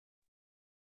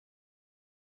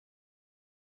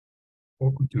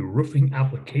Welcome to Roofing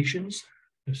Applications.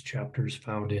 This chapter is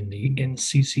found in the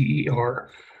NCCER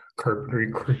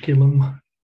Carpentry Curriculum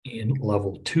in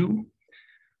Level 2,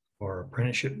 our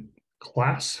apprenticeship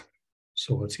class.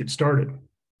 So let's get started.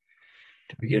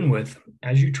 To begin with,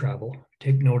 as you travel,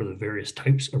 take note of the various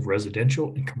types of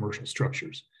residential and commercial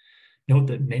structures. Note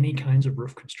that many kinds of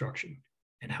roof construction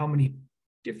and how many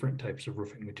different types of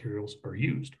roofing materials are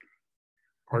used.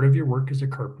 Part of your work as a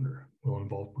carpenter will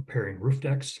involve preparing roof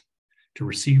decks to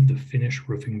receive the finished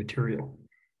roofing material.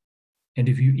 And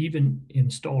if you even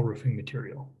install roofing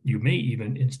material, you may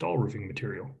even install roofing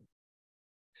material.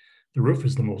 The roof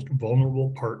is the most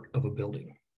vulnerable part of a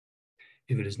building.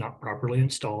 If it is not properly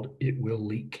installed, it will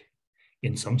leak.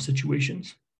 In some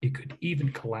situations, it could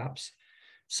even collapse.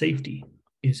 Safety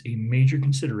is a major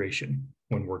consideration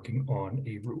when working on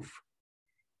a roof.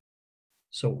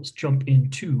 So let's jump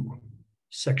into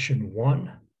section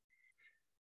 1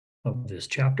 of this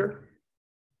chapter.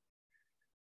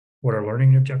 What our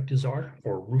learning objectives are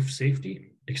for roof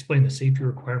safety. Explain the safety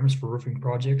requirements for roofing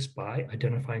projects by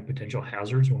identifying potential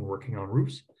hazards when working on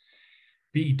roofs.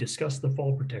 B, discuss the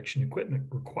fall protection equipment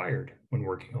required when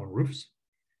working on roofs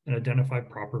and identify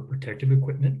proper protective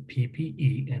equipment,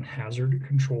 PPE, and hazard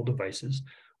control devices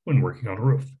when working on a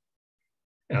roof.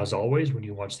 As always, when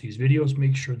you watch these videos,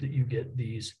 make sure that you get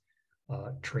these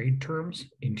trade terms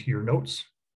into your notes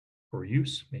for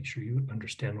use. Make sure you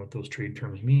understand what those trade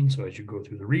terms mean. So as you go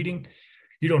through the reading,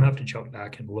 you don't have to jump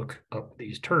back and look up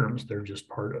these terms. They're just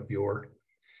part of your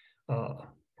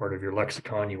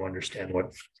lexicon. You understand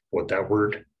what that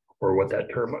word or what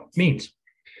that term means.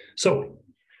 So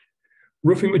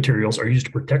roofing materials are used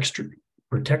to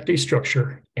protect a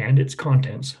structure and its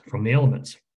contents from the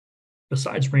elements.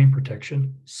 Besides rain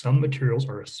protection, some materials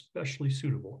are especially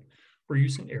suitable for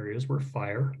use in areas where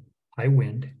fire, high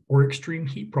wind, or extreme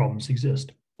heat problems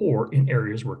exist, or in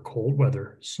areas where cold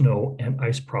weather, snow, and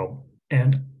ice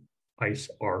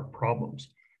are problems.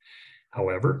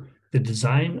 However, the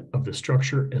design of the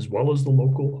structure as well as the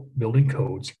local building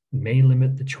codes may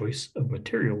limit the choice of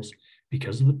materials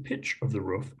because of the pitch of the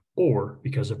roof or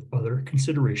because of other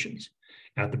considerations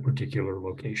at the particular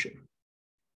location.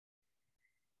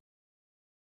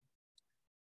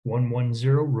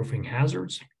 110 roofing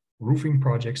hazards. Roofing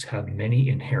projects have many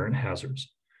inherent hazards.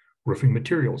 Roofing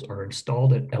materials are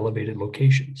installed at elevated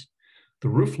locations. The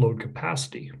roof load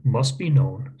capacity must be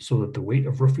known so that the weight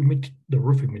of the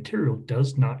roofing material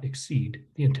does not exceed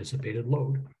the anticipated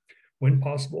load. When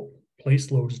possible,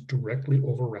 place loads directly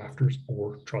over rafters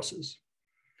or trusses.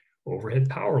 Overhead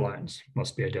power lines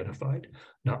must be identified,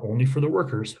 not only for the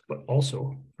workers, but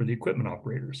also for the equipment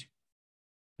operators.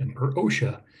 And per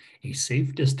OSHA, a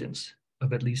safe distance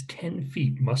of at least 10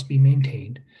 feet must be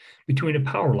maintained between a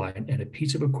power line and a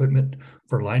piece of equipment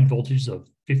for line voltage of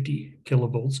 50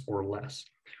 kilovolts or less.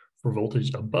 For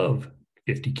voltage above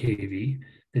 50 kV,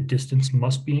 the distance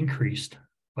must be increased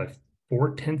by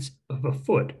 0.4 of a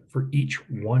foot for each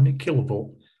 1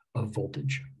 kilovolt of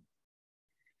voltage.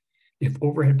 If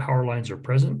overhead power lines are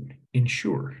present,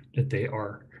 ensure they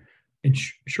are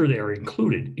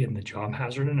included in the job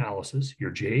hazard analysis,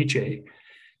 your JHA.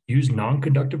 Use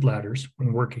non-conductive ladders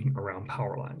when working around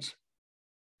power lines.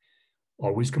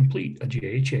 Always complete a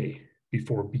JHA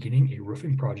before beginning a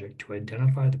roofing project to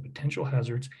identify the potential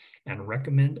hazards and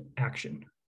recommend action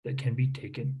that can be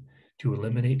taken to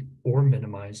eliminate or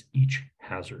minimize each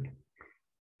hazard.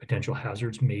 Potential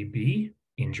hazards may be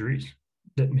injuries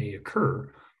that may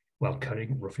occur while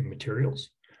cutting roofing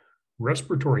materials,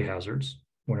 respiratory hazards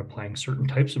when applying certain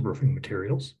types of roofing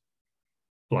materials,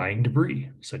 flying debris,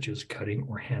 such as cutting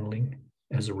or handling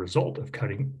as a result of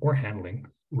cutting or handling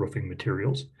roofing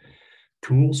materials,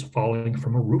 tools falling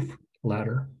from a roof,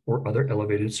 ladder, or other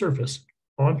elevated surface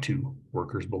onto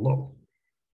workers below.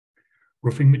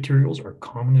 Roofing materials are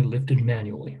commonly lifted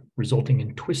manually, resulting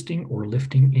in twisting or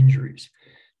lifting injuries.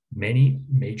 Many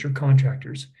major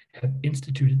contractors have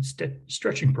instituted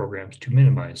stretching programs to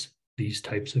minimize these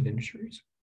types of injuries.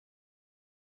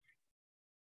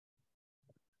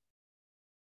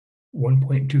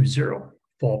 1.20,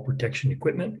 fall protection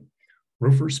equipment.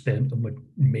 Roofers spend a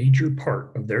major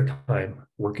part of their time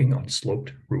working on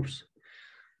sloped roofs.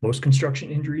 Most construction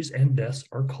injuries and deaths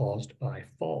are caused by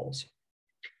falls.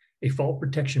 A fall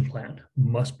protection plan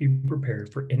must be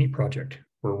prepared for any project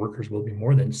where workers will be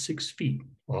more than 6 feet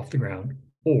off the ground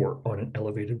or on an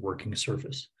elevated working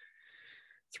surface.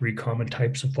 3 common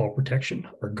types of fall protection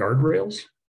are guardrails,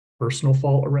 personal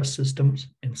fall arrest systems,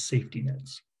 and safety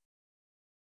nets.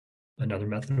 Another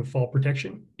method of fall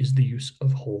protection is the use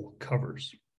of hole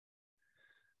covers.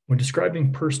 When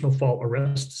describing personal fall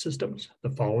arrest systems, the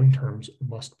following terms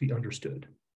must be understood.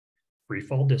 free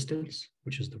fall distance,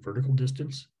 which is the vertical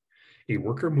distance a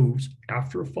worker moves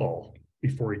after a fall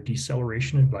before a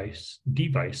deceleration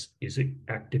device is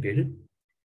activated.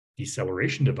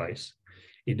 Deceleration device,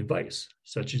 a device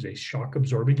such as a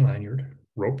shock-absorbing lanyard,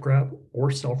 rope grab,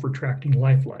 or self-retracting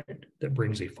lifeline that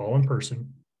brings a falling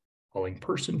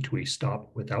person to a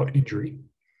stop without injury.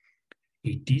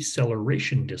 A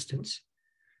deceleration distance,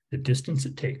 the distance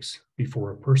it takes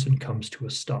before a person comes to a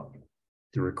stop.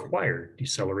 The required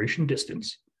deceleration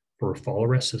distance for a fall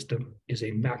arrest system is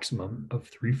a maximum of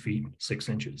 3 feet 6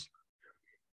 inches.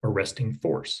 Arresting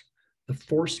force, the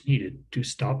force needed to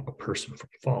stop a person from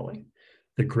falling.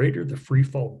 The greater the free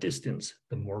fall distance,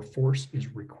 the more force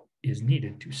is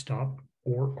needed to stop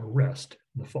or arrest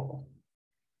the fall.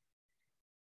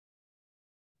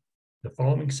 The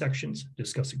following sections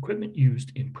discuss equipment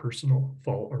used in personal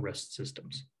fall arrest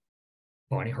systems: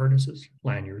 body harnesses,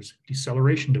 lanyards,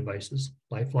 deceleration devices,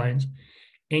 lifelines,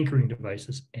 anchoring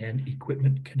devices, and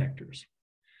equipment connectors.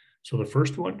 So the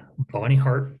first one, body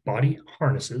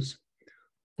harnesses,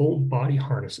 full body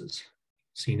harnesses,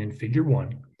 seen in figure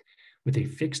 1, with a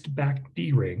fixed back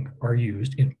D-ring are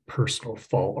used in personal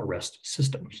fall arrest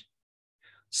systems.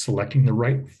 Selecting the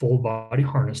right full body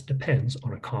harness depends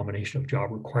on a combination of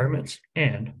job requirements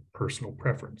and personal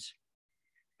preference.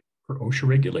 For OSHA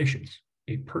regulations,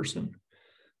 a personal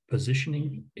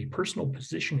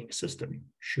positioning system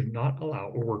should not allow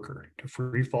a worker to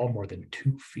free fall more than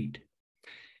 2 feet.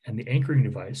 And the anchoring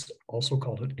device, also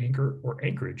called an anchor or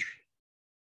anchorage,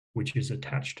 which is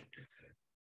attached,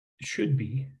 should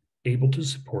be able to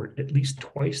support at least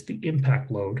twice the impact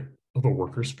load of a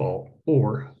worker's fall,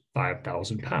 or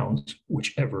 5,000 pounds,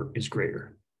 whichever is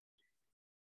greater.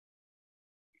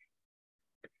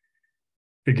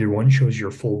 Figure 1 shows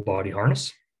your full body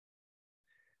harness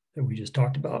that we just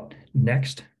talked about.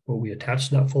 Next, what we attach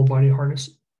to that full body harness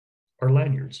are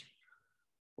lanyards.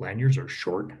 Lanyards are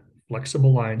short,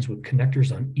 flexible lines with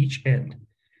connectors on each end.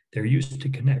 They're used to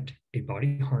connect a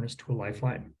body harness to a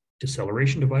lifeline,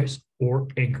 deceleration device, or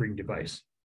anchoring device.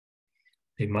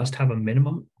 They must have a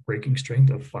minimum breaking strength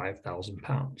of 5,000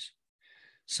 pounds.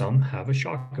 Some have a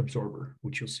shock absorber,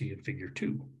 which you'll see in figure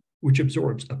 2, which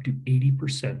absorbs up to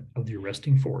 80% of the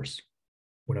arresting force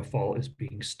when a fall is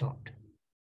being stopped.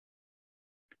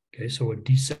 Okay, so a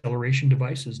deceleration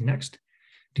device is next.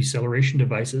 Deceleration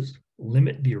devices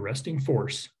limit the arresting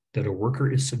force that a worker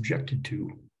is subjected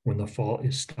to when the fall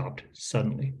is stopped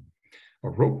suddenly. A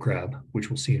rope grab, which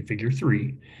we'll see in figure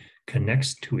 3,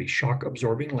 connects to a shock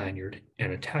absorbing lanyard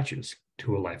and attaches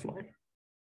to a lifeline.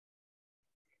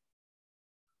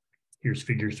 Here's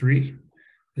figure 3.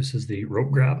 This is the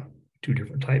rope grab, 2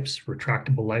 different types,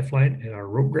 retractable lifeline and our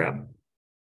rope grab.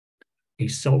 A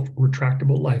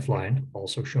self-retractable lifeline,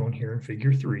 also shown here in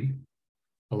figure 3,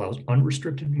 allows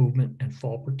unrestricted movement and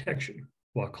fall protection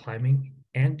while climbing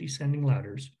and descending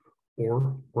ladders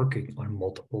or working on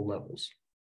multiple levels.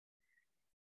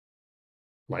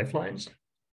 Lifelines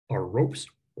are ropes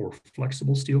or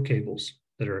flexible steel cables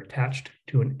that are attached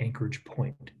to an anchorage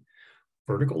point.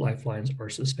 Vertical lifelines are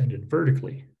suspended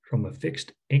vertically from a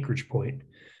fixed anchorage point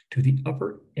to the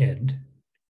upper end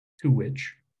to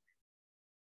which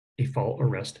a fall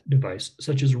arrest device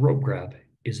such as a rope grab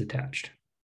is attached.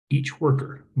 Each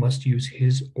worker must use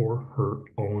his or her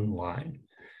own line.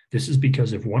 This is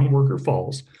because if one worker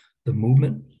falls, the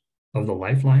movement of the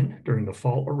lifeline during the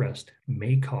fall arrest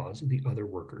may cause the other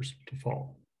workers to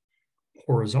fall.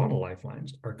 Horizontal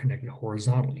lifelines are connected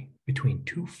horizontally between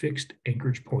 2 fixed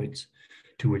anchorage points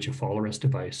to which a fall arrest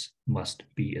device must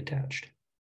be attached.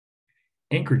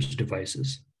 Anchorage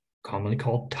devices, commonly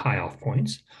called tie-off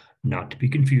points, not to be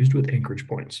confused with anchorage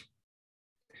points,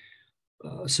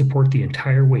 support the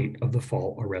entire weight of the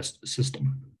fall arrest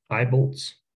system. Eye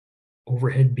bolts,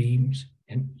 overhead beams,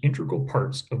 and integral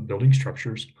parts of building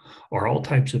structures are all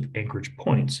types of anchorage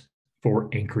points for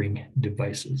anchoring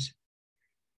devices.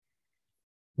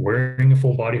 Wearing a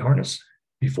full body harness.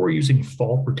 Before using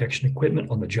fall protection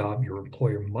equipment on the job, your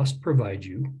employer must provide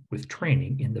you with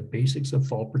training in the basics of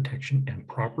fall protection and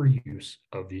proper use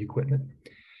of the equipment.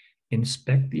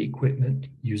 Inspect the equipment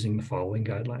using the following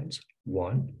guidelines.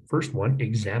 First one,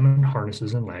 examine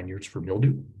harnesses and lanyards for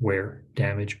mildew, wear,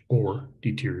 damage, or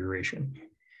deterioration.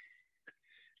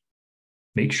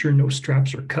 Make sure no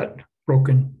straps are cut,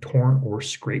 broken, torn, or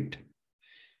scraped.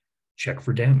 Check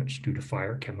for damage due to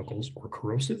fire, chemicals, or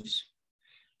corrosives.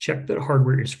 Check that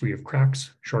hardware is free of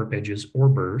cracks, sharp edges, or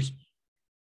burrs.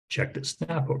 Check that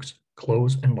snap hooks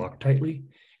close and lock tightly,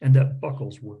 and that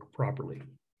buckles work properly.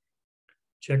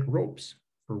 Check ropes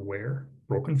for wear,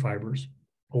 broken fibers,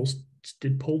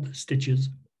 pulled stitches,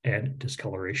 and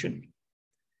discoloration.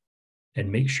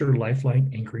 And make sure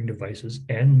lifeline anchoring devices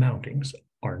and mountings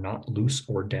are not loose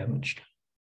or damaged.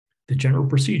 The general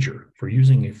procedure for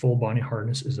using a full body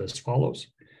harness is as follows.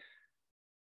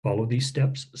 Follow these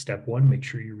steps. Step 1, make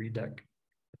sure you read that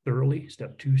thoroughly.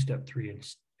 Step 2, step 3,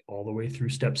 and all the way through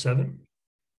step 7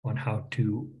 on how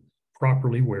to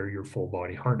properly wear your full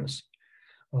body harness.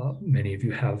 Many of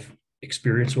you have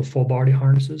experience with full body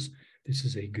harnesses. This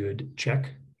is a good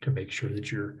check to make sure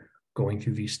that you're going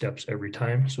through these steps every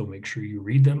time. So make sure you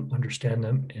read them, understand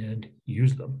them, and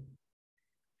use them.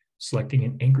 Selecting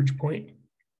an anchorage point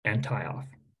and tie off.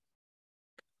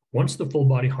 Once the full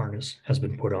body harness has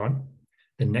been put on,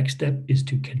 the next step is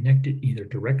to connect it either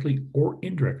directly or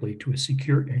indirectly to a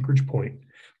secure anchorage point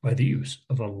by the use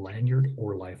of a lanyard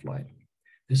or lifeline.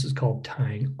 This is called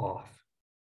tying off.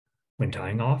 When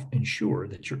tying off, ensure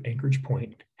that your anchorage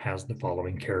point has the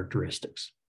following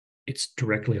characteristics. It's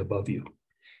directly above you,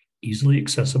 easily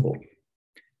accessible,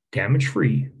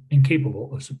 damage-free, and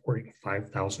capable of supporting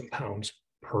 5,000 pounds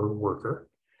per worker,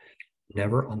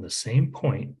 never on the same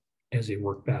point as a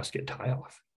work basket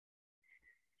tie-off.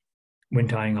 When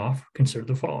tying off, consider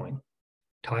the following.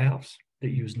 Tie-offs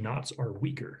that use knots are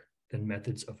weaker than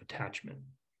methods of attachment.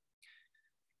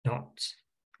 Knots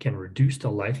can reduce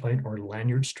the lifeline or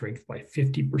lanyard strength by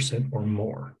 50% or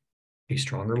more. A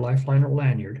stronger lifeline or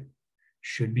lanyard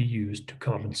should be used to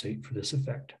compensate for this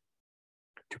effect.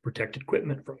 To protect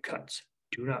equipment from cuts,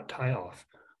 do not tie off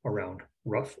around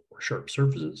rough or sharp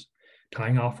surfaces.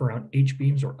 Tying off around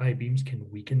H-beams or I-beams can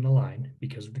weaken the line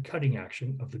because of the cutting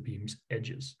action of the beam's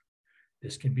edges.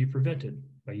 This can be prevented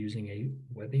by using a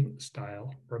webbing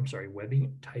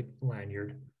type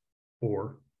lanyard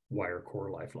or wire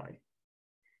core lifeline.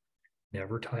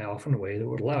 Never tie off in a way that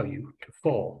would allow you to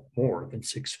fall more than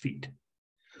 6 feet.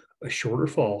 A shorter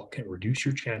fall can reduce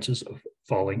your chances of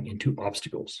falling into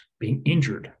obstacles, being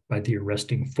injured by the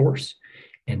arresting force,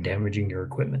 and damaging your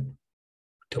equipment.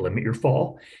 To limit your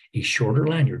fall, a shorter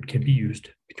lanyard can be used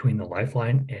between the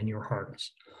lifeline and your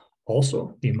harness.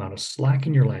 Also, the amount of slack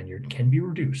in your lanyard can be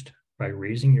reduced by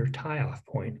raising your tie-off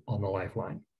point on the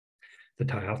lifeline. The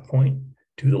tie-off point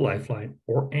to the lifeline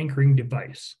or anchoring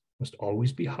device must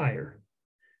always be higher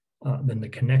than the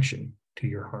connection to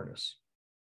your harness.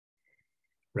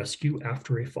 Rescue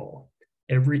after a fall.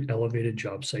 Every elevated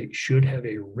job site should have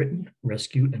a written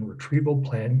rescue and retrieval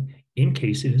plan in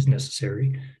case it is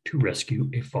necessary to rescue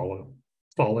a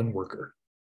fallen worker.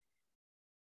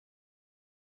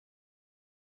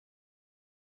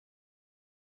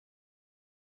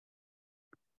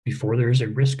 Before there is a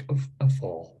risk of a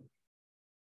fall,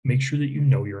 make sure that you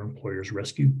know your employer's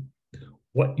rescue,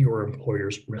 what your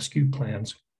employer's rescue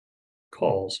plans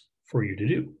calls for you to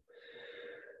do.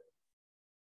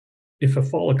 If a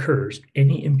fall occurs,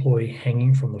 any employee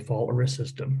hanging from the fall arrest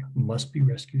system must be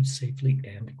rescued safely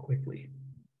and quickly.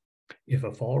 If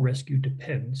a fall rescue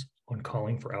depends on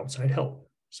calling for outside help,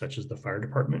 such as the fire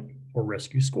department or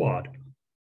rescue squad,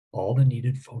 all the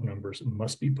needed phone numbers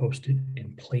must be posted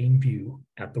in plain view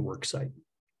at the work site.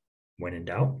 When in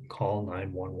doubt, call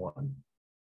 911.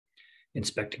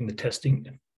 Inspecting the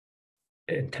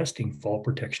testing fall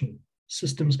protection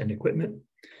systems and equipment.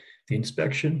 The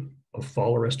inspection of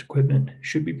fall arrest equipment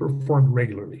should be performed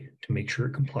regularly to make sure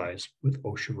it complies with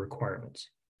OSHA requirements.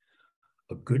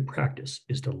 A good practice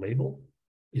is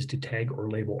to tag or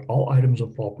label all items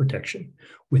of fall protection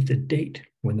with the date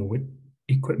when the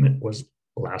equipment was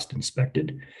last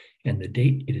inspected and the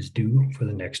date it is due for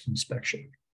the next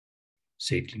inspection.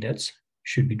 Safety nets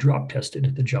should be drop tested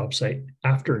at the job site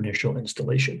after initial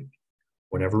installation,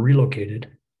 whenever relocated,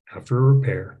 after a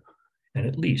repair, and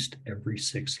at least every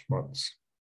 6 months.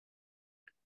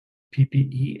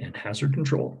 PPE and hazard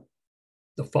control.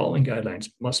 The following guidelines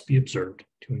must be observed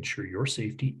to ensure your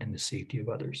safety and the safety of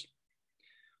others.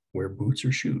 Wear boots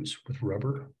or shoes with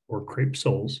rubber or crepe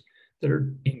soles that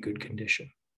are in good condition.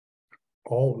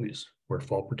 Always wear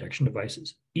fall protection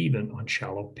devices, even on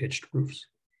shallow pitched roofs.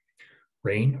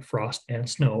 Rain, frost, and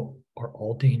snow are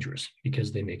all dangerous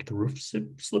because they make the roof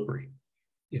slippery.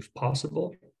 If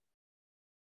possible,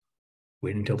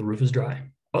 wait until the roof is dry.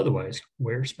 Otherwise,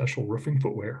 wear special roofing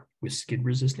footwear with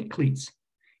skid-resistant cleats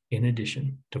in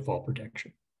addition to fall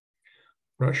protection.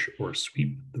 Brush or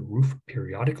sweep the roof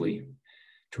periodically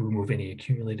to remove any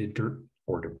accumulated dirt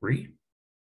or debris.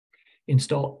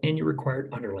 Install any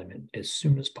required underlayment as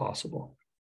soon as possible.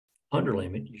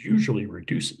 Underlayment usually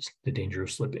reduces the danger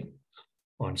of slipping.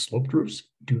 On sloped roofs,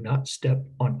 do not step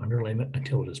on underlayment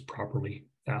until it is properly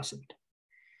fastened.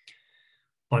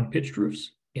 On pitched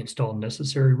roofs, install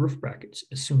necessary roof brackets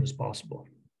as soon as possible.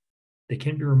 They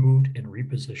can be removed and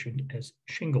repositioned as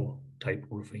shingle type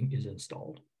roofing is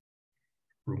installed.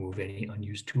 Remove any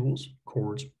unused tools,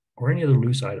 cords, or any other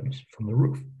loose items from the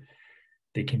roof.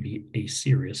 They can be a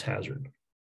serious hazard.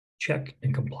 Check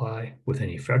and comply with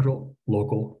any federal,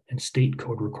 local, and state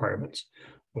code requirements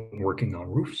when working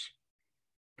on roofs.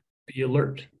 Be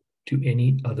alert to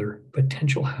any other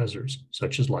potential hazards,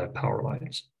 such as live power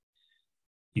lines.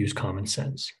 Use common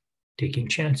sense. Taking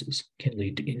chances can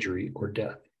lead to injury or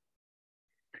death.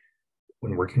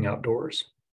 When working outdoors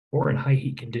or in high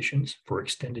heat conditions for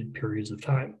extended periods of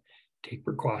time, take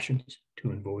precautions to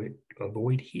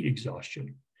avoid heat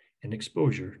exhaustion and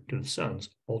exposure to the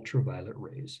sun's ultraviolet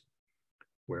rays.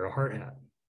 Wear a hard hat.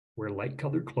 Wear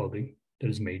light-colored clothing that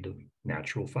is made of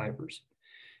natural fibers.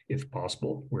 If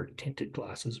possible, wear tinted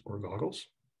glasses or goggles.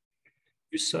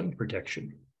 Use sun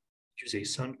protection. Use a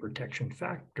sun protection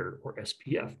factor or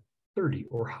SPF 30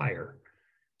 or higher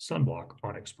sunblock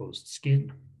on exposed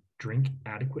skin. Drink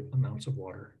adequate amounts of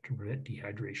water to prevent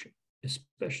dehydration,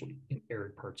 especially in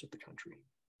arid parts of the country.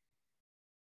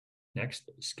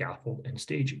 Next, scaffold and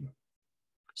staging.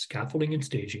 Scaffolding and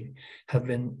staging have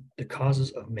been the causes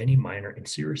of many minor and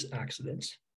serious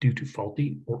accidents due to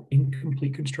faulty or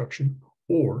incomplete construction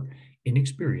or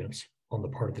inexperience on the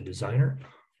part of the designer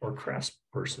or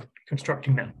craftsperson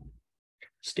constructing them.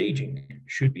 Staging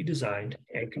should be designed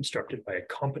and constructed by a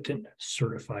competent,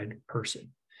 certified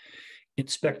person.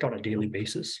 Inspected on a daily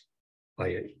basis by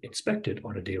a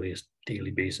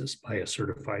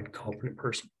certified, competent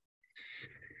person.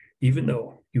 Even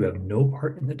though you have no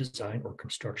part in the design or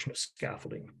construction of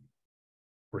scaffolding,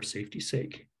 for safety's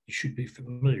sake, you should be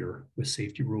familiar with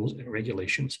safety rules and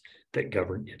regulations that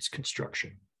govern its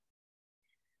construction.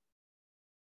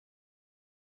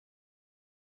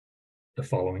 The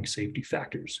following safety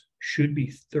factors should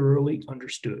be thoroughly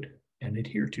understood and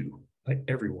adhered to by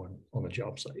everyone on the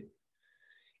job site.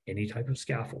 Any type of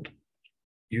scaffold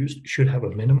used should have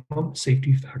a minimum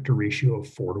safety factor ratio of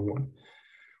 4:1.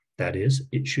 That is,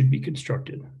 it should be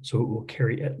constructed so it will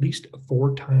carry at least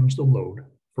 4 times the load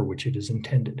for which it is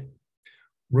intended.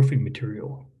 Roofing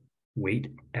material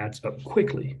weight adds up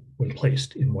quickly when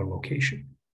placed in one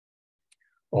location.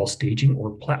 All staging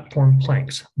or platform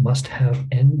planks must have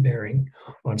end bearing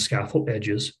on scaffold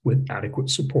edges with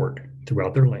adequate support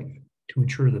throughout their length to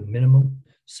ensure the minimum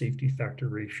safety factor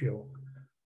ratio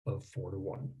of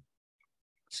 4:1.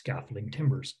 Scaffolding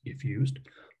timbers, if used,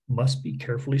 must be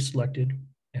carefully selected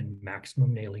and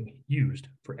maximum nailing used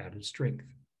for added strength.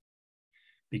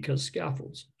 Because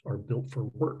scaffolds are built for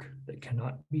work that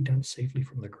cannot be done safely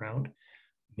from the ground,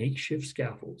 makeshift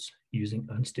scaffolds using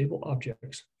unstable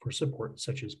objects for support,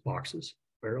 such as boxes,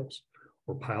 barrels,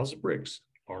 or piles of bricks,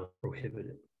 are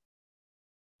prohibited.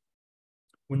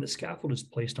 When the scaffold is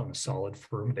placed on a solid,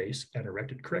 firm base and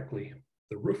erected correctly,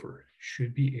 the roofer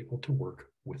should be able to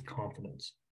work with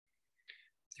confidence.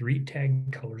 3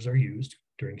 tag colors are used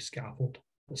during scaffold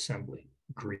assembly.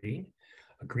 Green.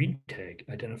 A green tag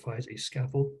identifies a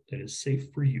scaffold that is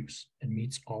safe for use and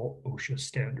meets all OSHA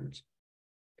standards.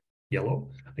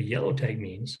 Yellow. A yellow tag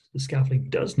means the scaffolding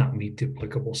does not meet the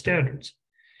applicable standards.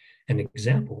 An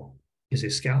example is a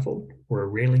scaffold where a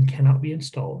railing cannot be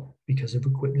installed because of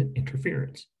equipment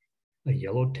interference. A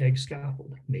yellow tag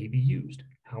scaffold may be used.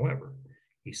 However,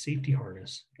 a safety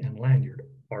harness and lanyard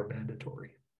are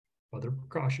mandatory. Other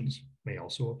precautions may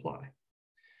also apply.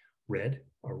 Red.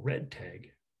 A red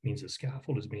tag means a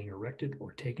scaffold is being erected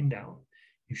or taken down.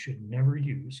 You should never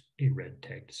use a red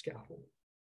tagged scaffold.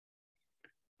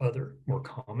 Other more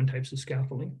common types of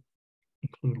scaffolding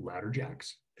include ladder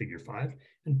jacks, figure 5,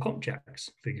 and pump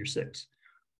jacks, figure 6.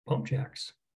 Pump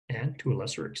jacks, and to a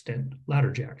lesser extent,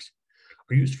 ladder jacks,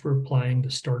 are used for applying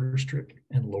the starter strip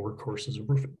and lower courses of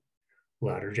roofing.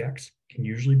 Ladder jacks can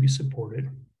usually support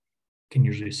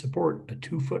a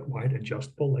 2-foot wide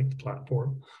adjustable length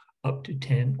platform up to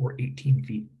 10 or 18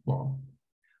 feet long.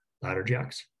 Ladder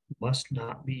jacks must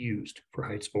not be used for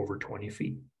heights over 20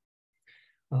 feet.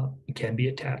 It can be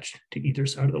attached to either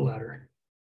side of the ladder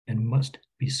and must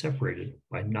be separated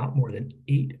by not more than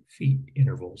 8 feet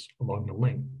intervals along the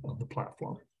length of the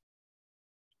platform.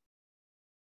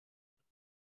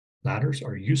 Ladders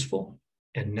are useful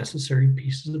and necessary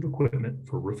pieces of equipment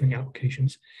for roofing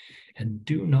applications and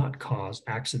do not cause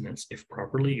accidents if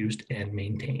properly used and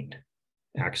maintained.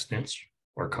 Accidents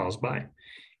are caused by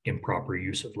improper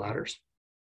use of ladders,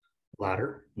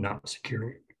 ladder not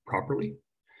secured properly,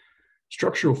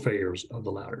 structural failures of the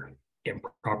ladder,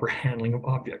 improper handling of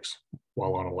objects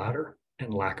while on a ladder,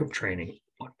 and lack of training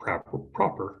on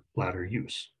proper ladder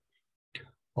use.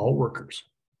 All workers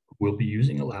who will be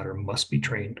using a ladder must be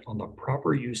trained on the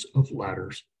proper use of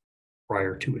ladders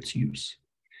prior to its use.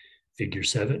 Figure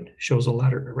 7 shows a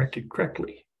ladder erected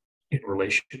correctly in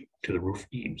relation to the roof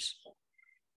eaves.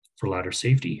 For ladder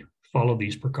safety, follow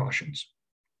these precautions.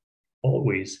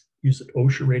 Always use an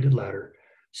OSHA-rated ladder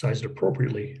sized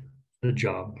appropriately for the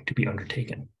job to be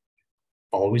undertaken.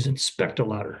 Always inspect a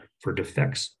ladder for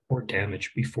defects or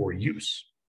damage before use.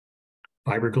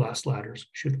 Fiberglass ladders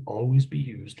should always be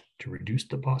used to reduce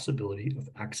the possibility of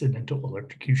accidental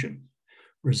electrocution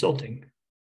resulting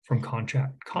from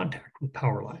contact with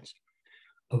power lines.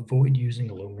 Avoid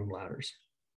using aluminum ladders.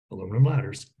 Aluminum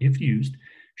ladders, if used,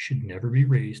 should never be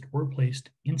raised or placed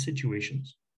in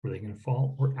situations where they can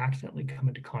fall or accidentally come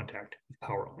into contact with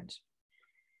power lines.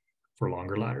 For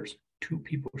longer ladders, 2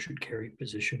 people should carry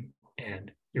position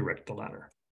and erect the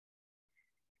ladder.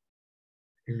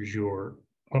 Here's your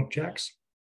pump jacks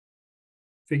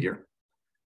figure.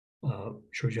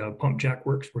 Shows you how a pump jack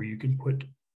works, where you can put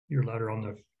your ladder on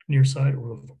the near side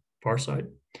or the far side,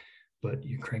 but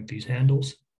you crank these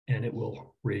handles and it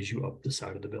will raise you up the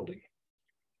side of the building.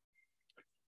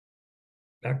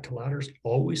 Back to ladders,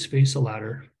 always face a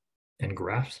ladder and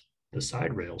grasp the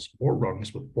side rails or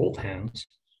rungs with both hands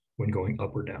when going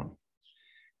up or down.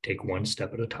 Take one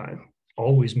step at a time.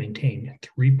 Always maintain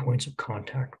 3 points of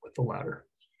contact with the ladder.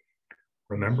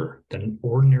 Remember that an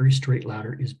ordinary straight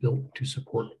ladder is built to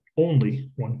support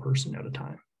only one person at a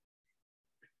time.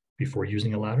 Before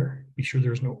using a ladder, be sure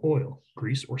there's no oil,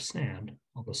 grease, or sand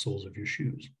on the soles of your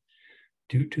shoes.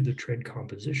 Due to the tread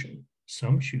composition,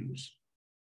 some shoe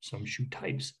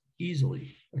types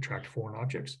easily attract foreign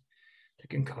objects that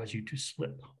can cause you to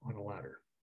slip on a ladder.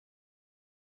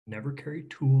 Never carry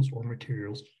tools or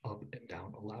materials up and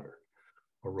down a ladder.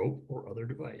 A rope or other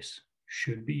device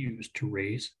should be used to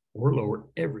raise or lower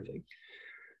everything,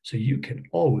 so you can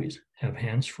always have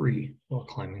hands free while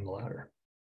climbing the ladder.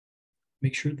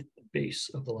 Make sure that the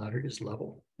base of the ladder is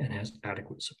level and has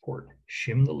adequate support.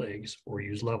 Shim the legs or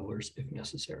use levelers if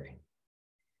necessary.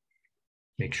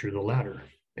 Make sure the ladder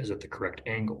is at the correct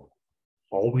angle.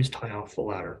 Always tie off the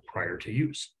ladder prior to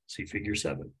use. See Figure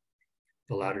 7.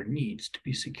 The ladder needs to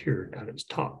be secured at its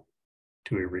top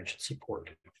to a rigid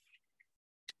support.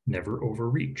 Never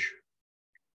overreach.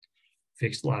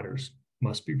 Fixed ladders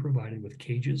must be provided with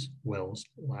cages, wells,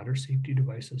 ladder safety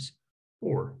devices,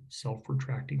 or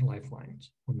self-retracting lifelines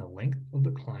when the length of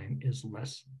the climb is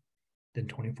less than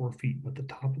 24 feet, but the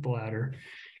top of the ladder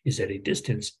is at a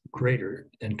distance greater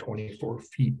than 24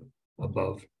 feet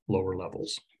above lower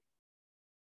levels.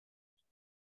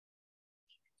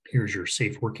 Here's your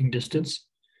safe working distance.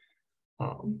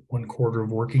 1/4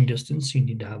 of working distance, you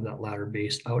need to have that ladder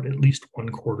base out at least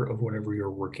 1/4 of whatever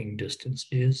your working distance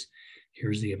is.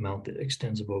 Here's the amount that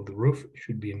extends above the roof. It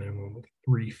should be a minimum of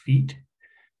 3 feet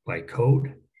by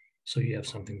code. So you have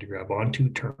something to grab onto,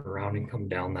 turn around and come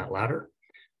down that ladder.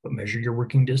 But measure your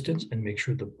working distance and make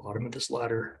sure the bottom of this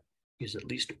ladder is at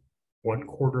least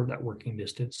 1/4 of that working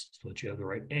distance so that you have the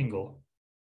right angle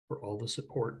for all the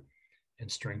support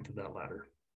and strength of that ladder.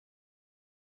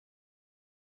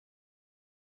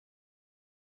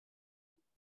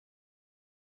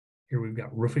 Here we've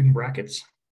got roofing brackets.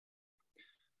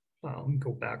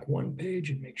 Go back one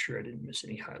page and make sure I didn't miss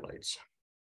any highlights.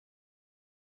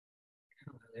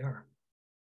 Oh, there they are.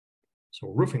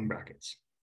 So roofing brackets.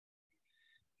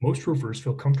 Most roofers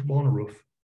feel comfortable on a roof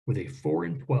with a 4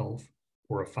 and 12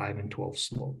 or a 5 and 12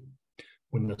 slope.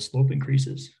 When the slope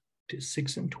increases to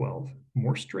 6 and 12,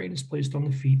 more strain is placed on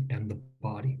the feet and the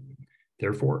body.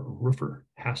 Therefore, a roofer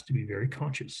has to be very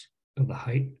conscious of the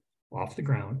height off the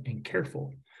ground and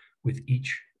careful with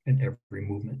each and every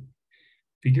movement.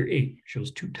 Figure 8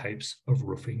 shows 2 types of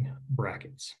roofing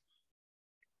brackets.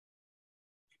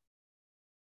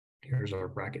 Here's our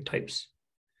bracket types.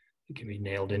 It can be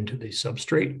nailed into the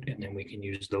substrate, and then we can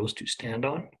use those to stand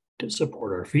on to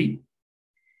support our feet.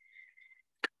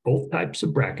 Both types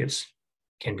of brackets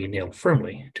can be nailed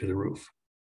firmly to the roof.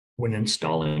 When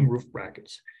installing roof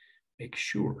brackets, make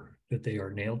sure that they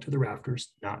are nailed to the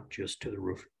rafters, not just to the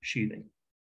roof sheathing.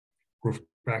 Roof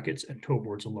brackets and toe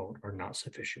boards alone are not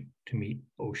sufficient to meet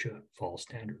OSHA fall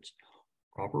standards.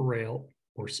 Proper rail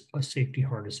or a safety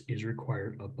harness is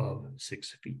required above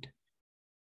 6 feet.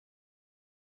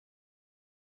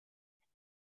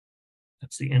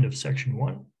 That's the end of section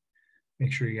 1.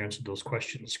 Make sure you answer those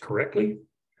questions correctly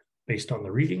based on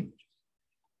the reading,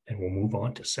 and we'll move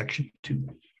on to section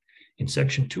 2. In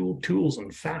section 2, tools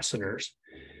and fasteners.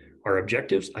 Our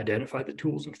objectives: identify the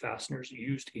tools and fasteners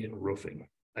used in roofing.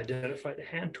 Identify the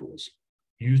hand tools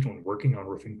used when working on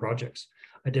roofing projects.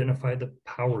 Identify the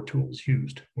power tools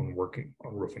used when working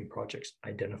on roofing projects.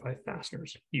 Identify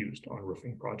fasteners used on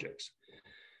roofing projects.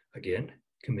 Again,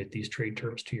 commit these trade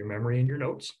terms to your memory and your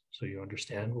notes so you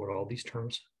understand what all these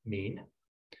terms mean.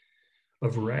 A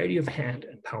variety of hand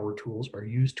and power tools are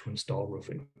used to install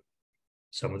roofing.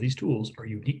 Some of these tools are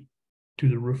unique to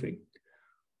the roofing,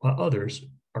 while others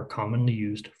are commonly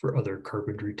used for other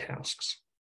carpentry tasks.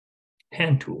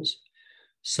 Hand tools.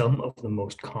 Some of the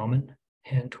most common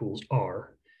hand tools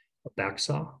are a back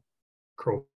saw,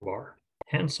 crowbar,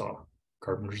 handsaw,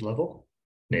 carpenter's level,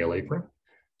 nail apron,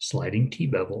 sliding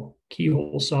T-bevel,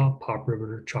 keyhole saw, pop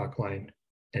riveter, chalk line,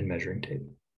 and measuring tape.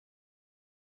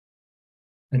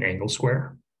 An angle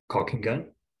square, caulking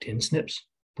gun, tin snips,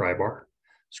 pry bar,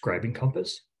 scribing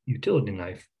compass, utility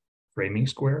knife, framing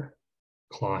square,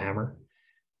 claw hammer,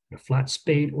 and a flat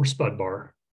spade or spud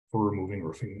bar for removing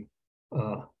roofing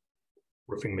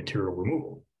material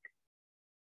removal.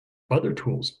 Other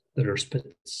tools that are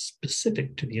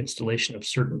specific to the installation of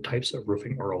certain types of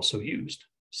roofing are also used.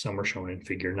 Some are shown in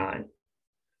Figure 9.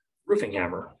 Roofing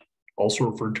hammer, also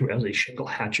referred to as a shingle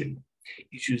hatchet,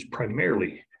 is used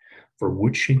primarily for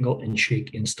wood shingle and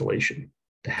shake installation.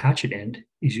 The hatchet end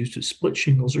is used to split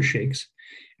shingles or shakes,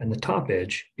 and the top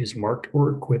edge is marked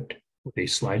or equipped with a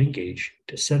sliding gauge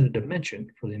to set a dimension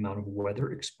for the amount of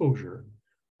weather exposure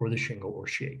for the shingle or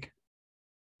shake.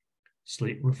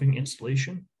 Slate roofing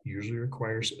installation usually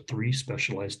requires 3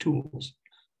 specialized tools: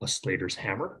 a slater's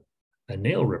hammer, a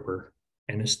nail ripper,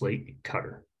 and a slate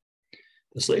cutter.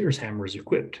 The slater's hammer is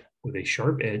equipped with a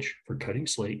sharp edge for cutting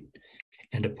slate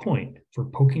and a point for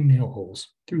poking nail holes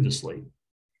through the slate.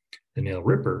 The nail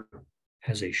ripper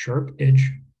has a sharp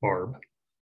edge barb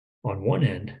on one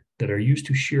end that are used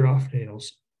to shear off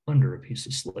nails under a piece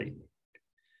of slate.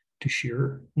 To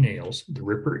shear nails, the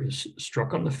ripper is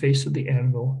struck on the face of the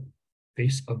anvil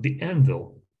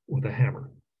with a hammer.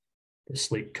 The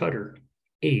slate cutter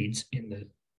aids in the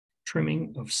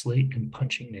trimming of slate and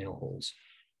punching nail holes.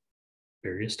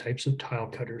 Various types of tile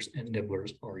cutters and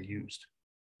nibblers are used.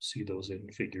 See those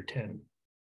in Figure 10.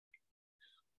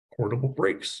 Portable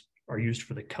brakes are used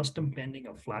for the custom bending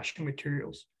of flashing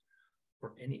materials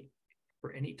for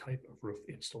any type of roof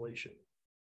installation.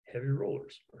 Heavy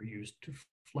rollers are used to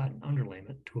flatten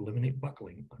underlayment to eliminate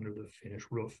buckling under the finished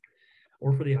roof,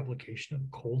 or for the application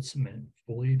of cold cement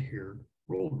fully adhered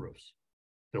rolled roofs,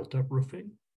 built-up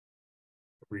roofing,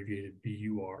 abbreviated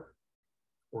BUR,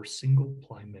 or single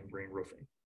ply membrane roofing.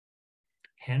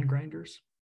 Hand grinders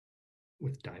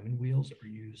with diamond wheels are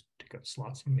used to cut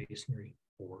slots in masonry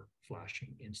or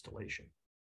flashing installation.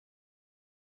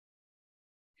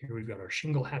 Here we've got our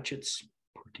shingle hatchets,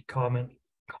 pretty common.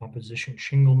 Composition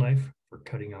shingle knife for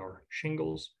cutting our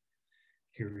shingles.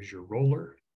 Here is your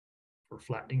roller for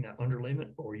flattening that underlayment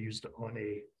or used on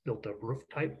a built-up roof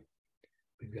type.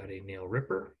 We've got a nail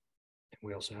ripper, and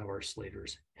we also have our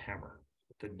slater's hammer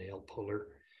with the nail puller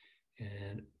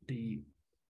and the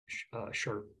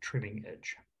sharp trimming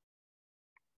edge.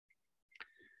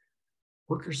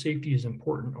 Worker safety is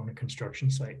important on a construction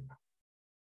site.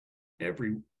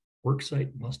 Every work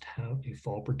site must have a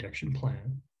fall protection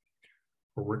plan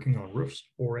for working on roofs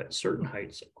or at certain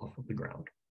heights off of the ground.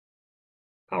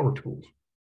 Power tools.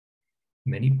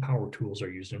 Many power tools are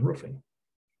used in roofing.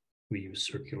 We use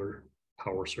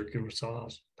power circular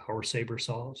saws, power saber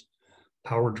saws,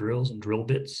 power drills and drill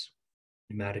bits,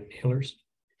 pneumatic nailers.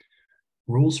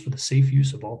 Rules for the safe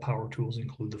use of all power tools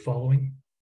include the following: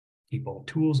 keep all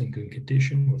tools in good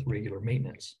condition with regular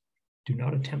maintenance. Do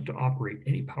not attempt to operate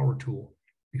any power tool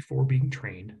before being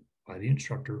trained by the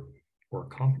instructor or a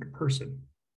competent person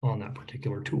on that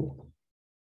particular tool.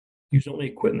 Use only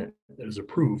equipment that is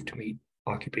approved to meet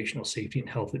Occupational Safety and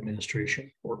Health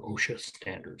Administration or OSHA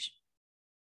standards.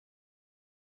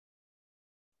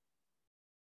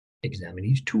 Examine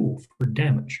each tool for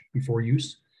damage before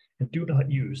use and do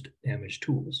not use damaged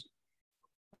tools.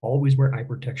 Always wear eye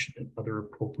protection and other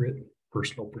appropriate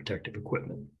personal protective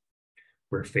equipment.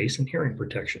 Wear face and hearing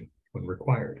protection when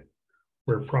required.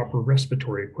 Wear proper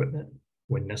respiratory equipment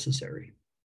when necessary.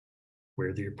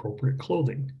 Wear the appropriate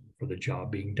clothing for the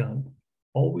job being done.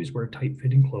 Always wear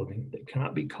tight-fitting clothing that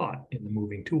cannot be caught in the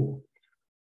moving tool.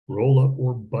 Roll up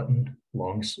or button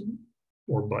long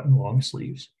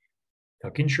sleeves.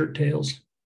 Tuck in shirt tails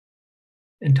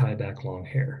and tie back long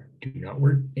hair. Do not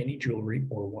wear any jewelry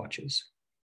or watches.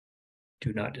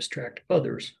 Do not distract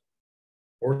others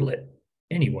or let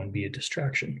anyone be a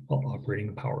distraction while operating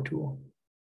a power tool.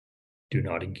 Do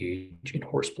not engage in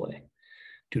horseplay.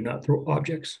 Do not throw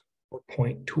objects or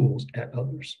point tools at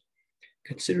others.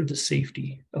 Consider the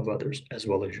safety of others as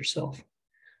well as yourself.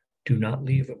 Do not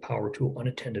leave a power tool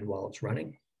unattended while it's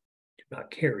running. Do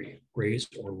not carry, raise,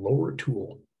 or lower a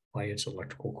tool by its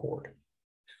electrical cord.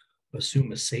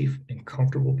 Assume a safe and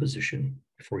comfortable position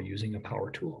before using a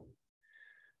power tool.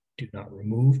 Do not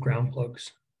remove ground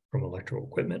plugs from electrical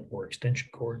equipment or extension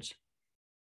cords.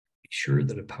 Be sure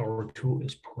that a power tool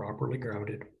is properly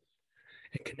grounded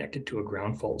and connect it to a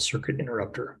ground fault circuit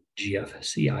interrupter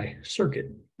GFCI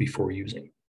circuit before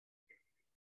using.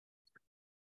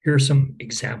 Here are some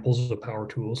examples of power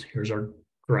tools. Here's our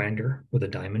grinder with a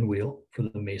diamond wheel for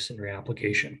the masonry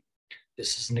application.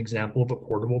 This is an example of a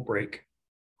portable brake,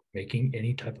 making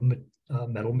any type of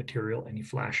metal material, any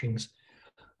flashings,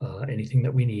 anything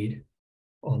that we need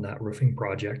on that roofing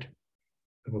project.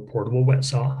 We have a portable wet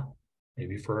saw,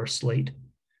 maybe for our slate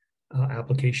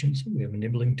applications. We have a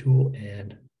nibbling tool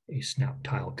and a snap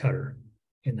tile cutter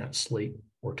in that slate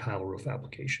or tile roof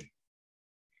application.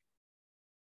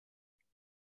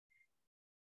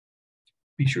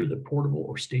 Be sure that portable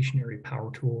or stationary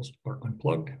power tools are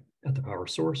unplugged at the power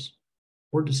source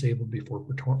or disabled before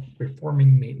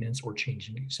performing maintenance or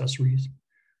changing accessories.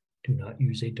 Do not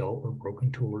use a dull or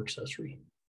broken tool or accessory.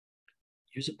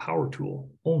 Use a power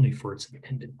tool only for its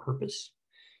intended purpose.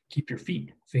 Keep your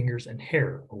feet, fingers, and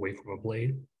hair away from a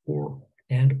blade or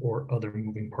other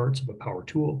moving parts of a power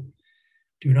tool.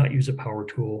 Do not use a power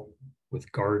tool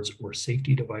with guards or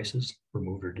safety devices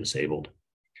removed or disabled.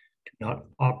 Do not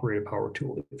operate a power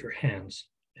tool if your hands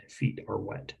and feet are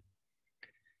wet.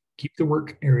 Keep the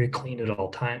work area clean at all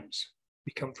times.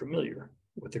 Become familiar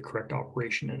with the correct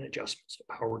operation and adjustments of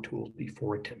power tools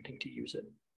before attempting to use it.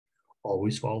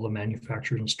 Always follow the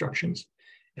manufacturer's instructions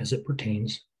as it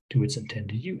pertains to its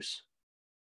intended use.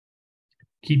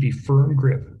 Keep a firm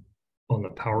grip on the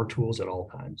power tools at all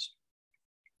times.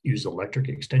 Use electric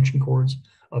extension cords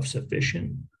of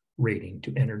sufficient rating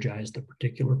to energize the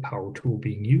particular power tool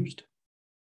being used.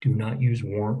 Do not use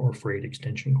worn or frayed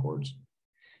extension cords.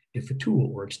 If a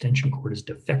tool or extension cord is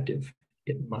defective,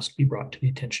 it must be brought to the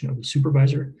attention of the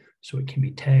supervisor so it can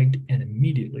be tagged and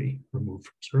immediately removed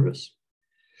from service.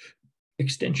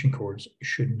 Extension cords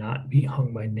should not be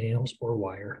hung by nails or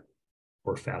wire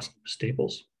or fastened with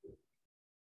staples.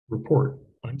 Report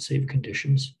unsafe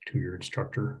conditions to your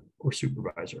instructor or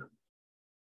supervisor.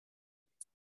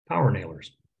 Power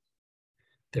nailers.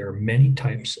 There are many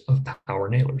types of power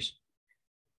nailers.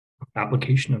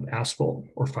 Application of asphalt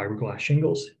or fiberglass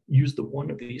shingles, use the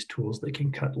one of these tools that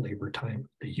can cut labor time.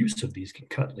 The use of these can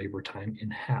cut labor time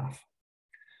in half.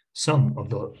 Some of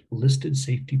the listed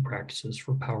safety practices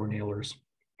for power nailers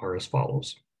are as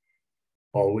follows.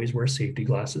 Always wear safety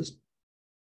glasses.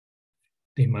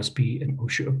 They must be an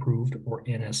OSHA approved or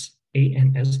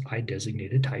ANSI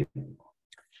designated type.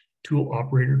 Tool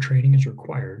operator training is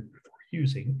required for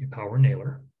using a power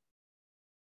nailer.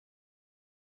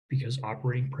 Because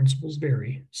operating principles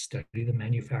vary, study the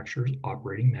manufacturer's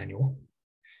operating manual.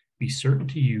 Be certain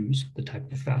to use the type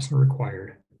of fastener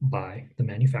required by the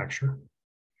manufacturer.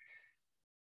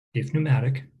 If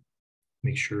pneumatic,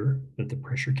 make sure that the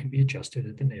pressure can be adjusted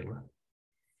at the nailer.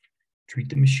 Treat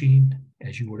the machine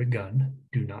as you would a gun.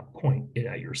 Do not point it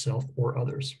at yourself or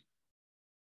others.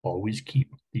 Always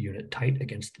keep the unit tight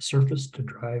against the surface to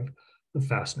drive the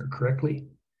fastener correctly.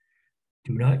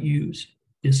 When not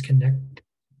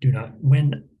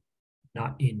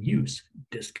in use,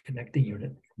 disconnect the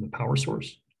unit from the power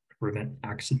source to prevent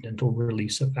accidental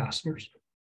release of fasteners.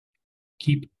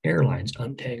 Keep air lines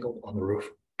untangled on the roof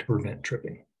to prevent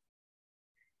tripping.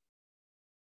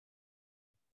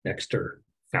 Next are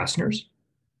fasteners.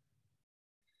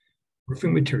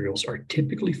 Roofing materials are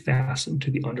typically fastened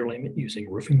to the underlayment using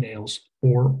roofing nails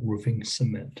or roofing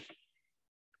cement.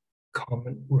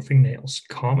 Common roofing nails.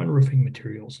 Common roofing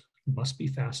materials must be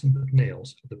fastened with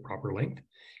nails of the proper length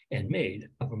and made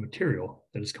of a material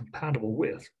that is compatible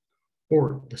with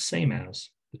or the same as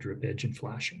the drip edge and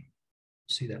flashing.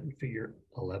 See that in figure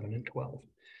 11 and 12.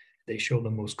 They show the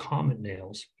most common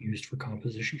nails used for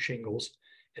composition shingles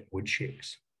and wood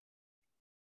shakes.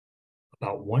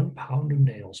 About 1 pound of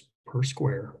nails per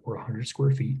square or 100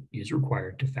 square feet is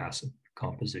required to fasten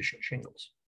composition shingles.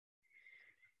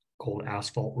 Cold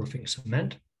asphalt roofing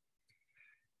cement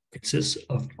consists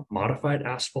of modified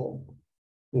asphalt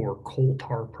or coal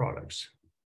tar products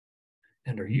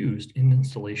and are used in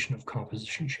installation of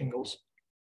composition shingles,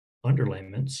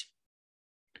 underlayments,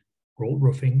 rolled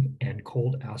roofing, and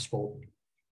cold asphalt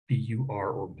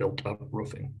BUR or built-up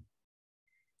roofing.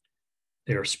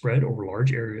 They are spread over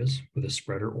large areas with a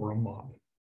spreader or a mop.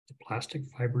 The plastic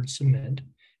fibered cement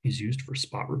is used for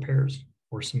spot repairs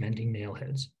or cementing nail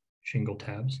heads, shingle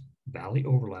tabs, valley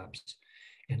overlaps,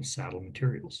 and saddle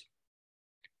materials,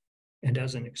 and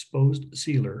as an exposed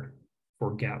sealer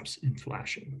for gaps in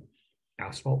flashing.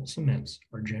 Asphalt cements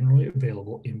are generally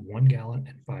available in 1 gallon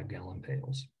and 5 gallon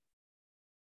pails.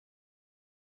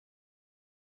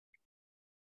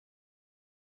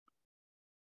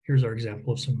 Here's our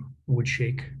example of some wood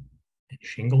shake and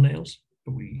shingle nails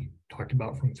that we talked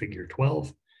about from figure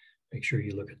 12. Make sure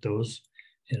you look at those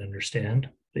and understand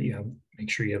that you have, make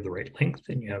sure you have the right length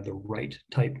and you have the right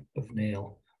type of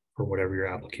nail for whatever your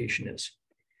application is.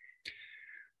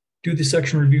 Do the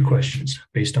section review questions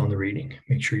based on the reading.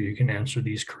 Make sure you can answer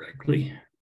these correctly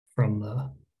from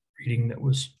the reading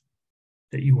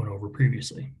that you went over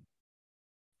previously.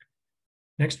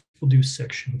 Next, we'll do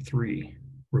section 3,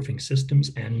 roofing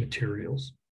systems and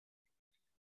materials.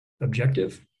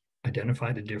 Objective,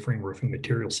 identify the differing roofing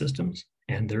material systems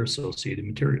and their associated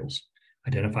materials.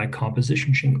 Identify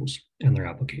composition shingles and their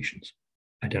applications.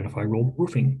 Identify rolled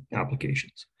roofing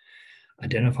applications.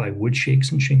 Identify wood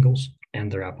shakes and shingles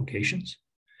and their applications.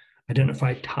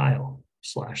 Identify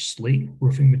tile/slate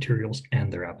roofing materials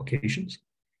and their applications.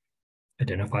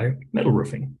 Identify metal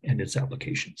roofing and its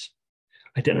applications.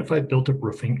 Identify built-up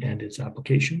roofing and its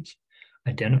applications.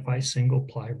 Identify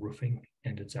single-ply roofing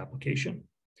and its application.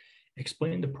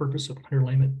 Explain the purpose of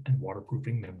underlayment and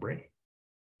waterproofing membrane.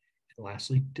 And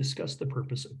lastly, discuss the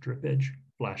purpose of drip edge,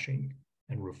 flashing,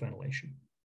 and roof ventilation.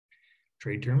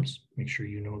 Trade terms, make sure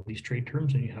you know these trade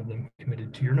terms and you have them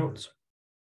committed to your notes.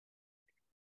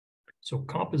 So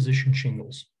composition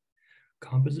shingles.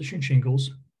 Composition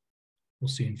shingles, we'll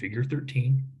see in figure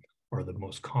 13, are the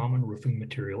most common roofing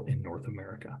material in North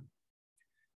America.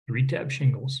 3-tab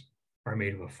shingles are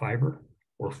made of a fiber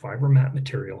or fiber mat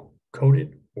material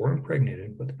coated or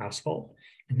impregnated with asphalt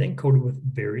and then coated with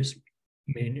various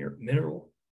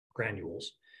mineral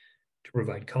granules to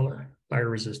provide color, fire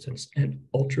resistance, and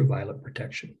ultraviolet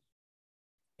protection.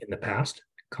 In the past,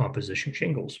 composition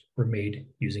shingles were made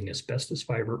using asbestos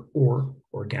fiber or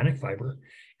organic fiber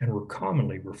and were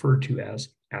commonly referred to as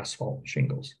asphalt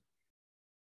shingles.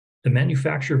 The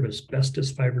manufacture of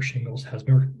asbestos fiber shingles has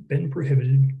been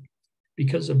prohibited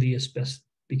because of the asbestos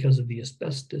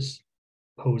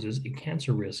poses a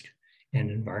cancer risk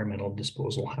and environmental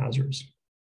disposal hazards.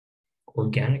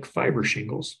 Organic fiber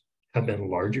shingles have been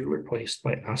largely replaced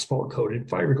by asphalt-coated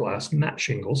fiberglass mat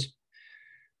shingles,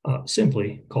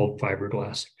 simply called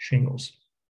fiberglass shingles.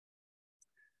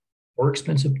 More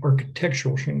expensive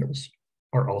architectural shingles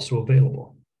are also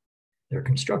available. They're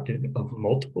constructed of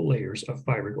multiple layers of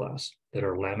fiberglass that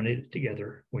are laminated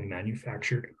together when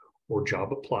manufactured or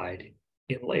job applied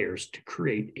in layers to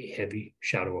create a heavy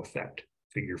shadow effect,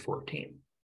 figure 14.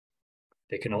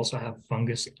 They can also have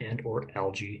fungus and or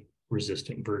algae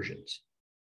resistant versions.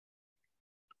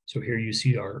 So here you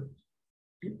see our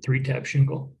 3-tab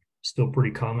shingle, still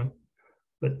pretty common,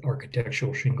 but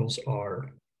architectural shingles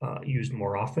are used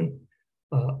more often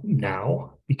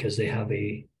now because they have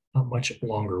a much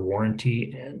longer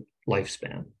warranty and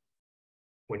lifespan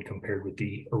when compared with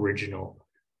the original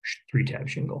 3-tab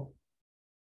shingle.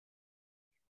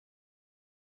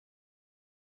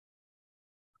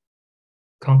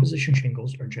 Composition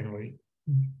shingles are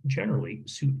generally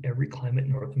suit every climate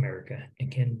in North America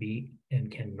and can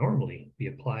normally be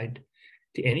applied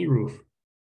to any roof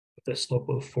with a slope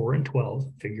of 4 and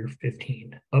 12, figure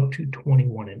 15, up to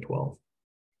 21 and 12.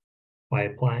 By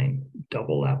applying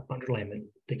double lap underlayment,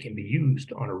 they can be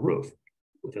used on a roof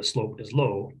with a slope as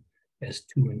low as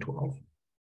 2 and 12.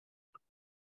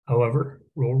 However,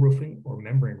 roll roofing or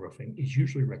membrane roofing is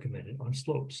usually recommended on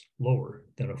slopes lower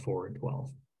than a 4 and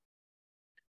 12.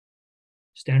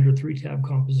 Standard 3-tab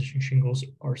composition shingles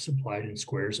are supplied in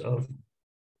squares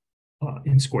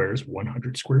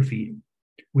 100 square feet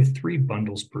with 3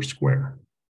 bundles per square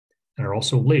and are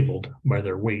also labeled by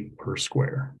their weight per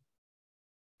square.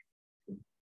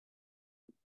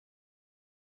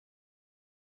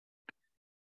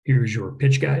 Here's your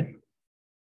pitch guide.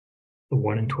 The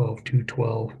 1 and 12, 2,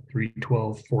 12, 3,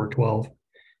 12, 4, 12.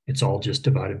 It's all just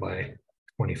divided by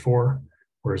 24,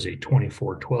 whereas a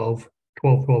 24, 12,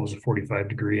 12, 12 is a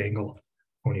 45-degree angle.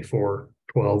 24,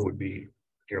 12 would be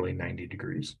nearly 90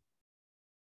 degrees.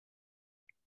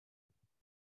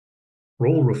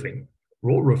 Roll roofing.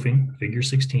 Roll roofing, figure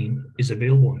 16, is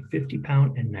available in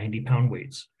 50-pound and 90-pound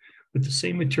weights with the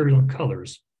same material and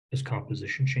colors as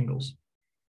composition shingles.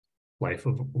 Life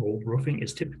of rolled roofing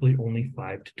is typically only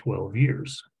 5 to 12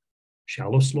 years.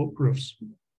 Shallow slope roofs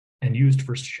and used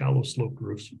for shallow slope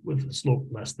roofs with a slope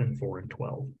less than 4 and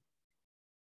 12.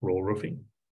 Roll roofing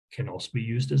can also be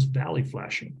used as valley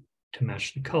flashing to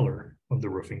match the color of the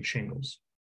roofing shingles.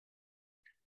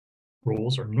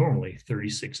 Rolls are normally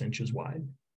 36 inches wide.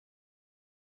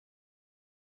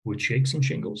 Wood shakes and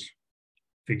shingles,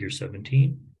 figure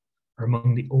 17, are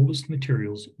among the oldest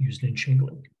materials used in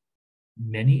shingling.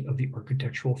 Many of the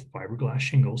architectural fiberglass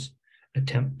shingles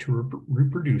attempt to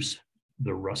reproduce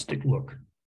the rustic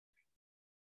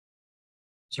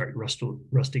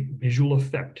visual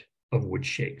effect of wood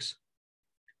shakes,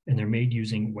 and they're made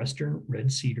using Western red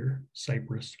cedar,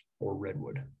 cypress, or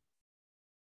redwood.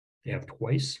 They have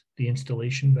twice the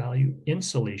insulation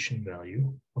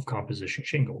value of composition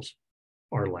shingles,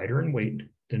 are lighter in weight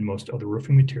than most other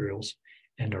roofing materials,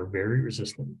 and are very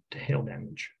resistant to hail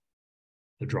damage.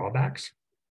 The drawbacks: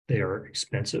 they are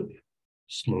expensive,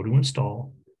 slow to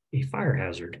install, a fire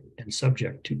hazard, and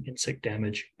subject to insect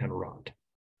damage and rot.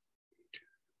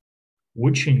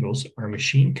 Wood shingles are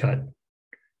machine cut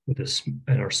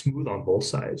and are smooth on both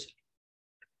sides,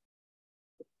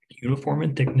 uniform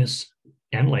in thickness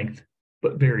and length,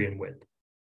 but vary in width.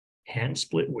 Hand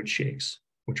split wood shakes,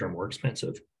 which are more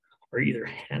expensive, are either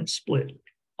hand split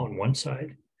on one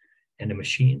side and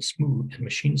machine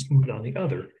smooth on the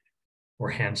other, or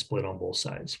hand split on both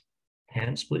sides.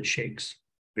 Hand split shakes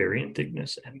vary in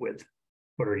thickness and width,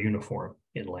 but are uniform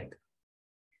in length.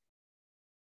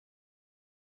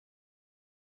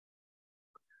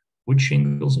 Wood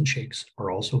shingles and shakes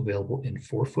are also available in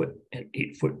 4-foot and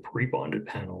 8-foot pre-bonded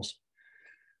panels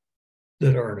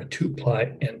that are in a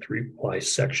 2-ply and 3-ply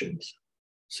sections.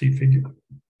 See figure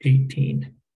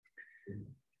 18.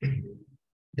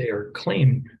 They are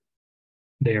claimed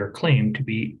to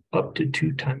be up to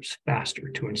 2 times faster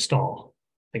to install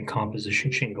than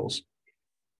composition shingles,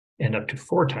 and up to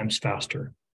 4 times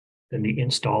faster than to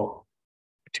install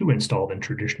than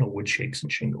traditional wood shakes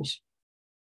and shingles.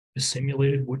 The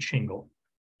simulated wood shingle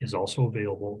is also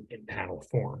available in panel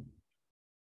form.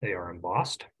 They are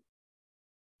embossed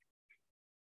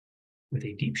with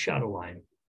a deep shadow line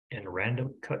and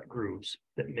random cut grooves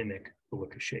that mimic the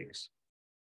look of shakes.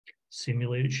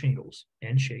 Simulated shingles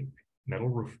and shake metal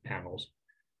roof panels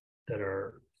that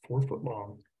are 4 foot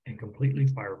long and completely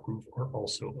fireproof are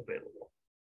also available.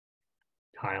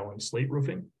 Tile and slate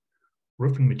roofing.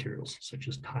 Roofing materials such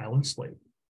as tile and slate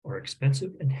are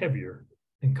expensive and heavier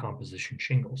than composition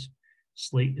shingles.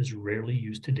 Slate is rarely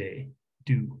used today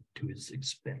due to its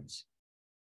expense.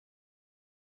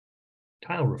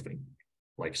 Tile roofing,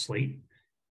 like slate,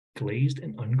 glazed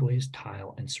and unglazed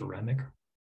tile and ceramic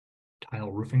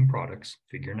tile roofing products,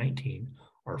 figure 19,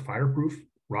 are fireproof,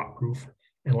 rot-proof,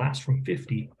 and last from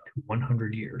 50 to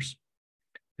 100 years.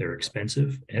 They're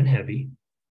expensive and heavy.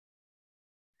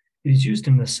 It is used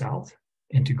in the South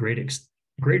and to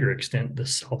greater extent the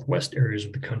Southwest areas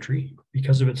of the country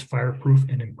because of its fireproof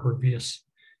and impervious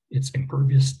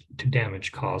to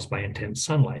damage caused by intense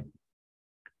sunlight.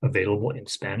 Available in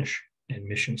Spanish and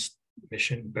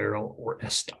mission barrel or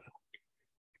S style.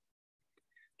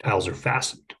 Tiles are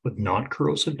fastened with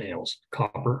non-corrosive nails,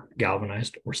 copper,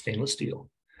 galvanized, or stainless steel.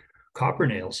 Copper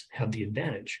nails have the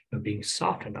advantage of being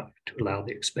soft enough to allow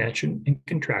the expansion and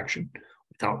contraction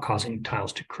without causing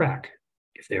tiles to crack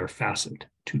if they are fastened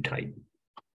too tight.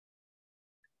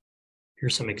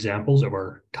 Here's some examples of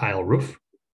our tile roof,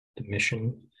 the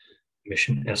mission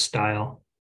S style,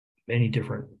 many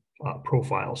different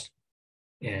profiles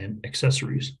and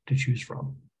accessories to choose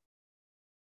from.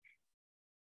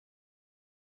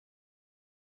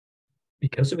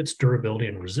 Because of its durability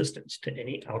and resistance to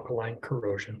any alkaline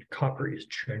corrosion, copper is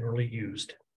generally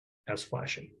used as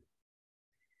flashing.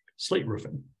 Slate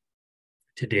roofing.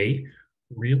 Today,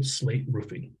 real slate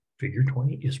roofing, figure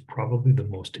 20, is probably the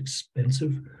most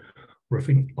expensive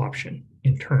roofing option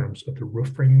in terms of the roof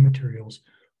framing materials,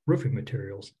 roofing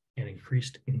materials, and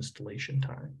increased installation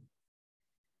time.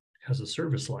 It has a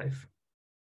service life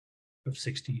of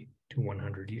 60 to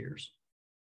 100 years.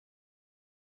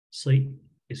 Slate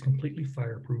is completely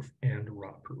fireproof and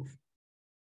rot-proof.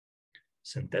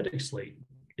 Synthetic slate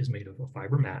is made of a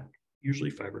fiber mat,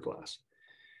 usually fiberglass,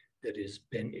 that has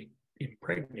been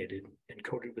impregnated and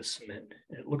coated with cement,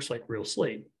 and it looks like real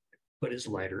slate, but is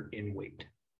lighter in weight.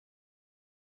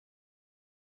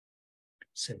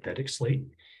 Synthetic slate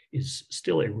is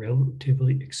still a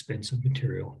relatively expensive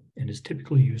material and is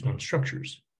typically used on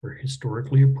structures where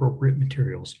historically appropriate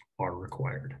materials are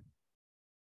required.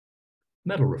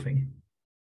 Metal roofing.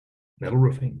 Metal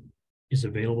roofing is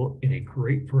available in a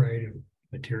great variety of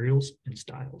materials and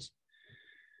styles.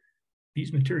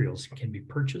 These materials can be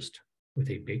purchased with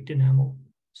a baked enamel,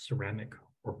 ceramic,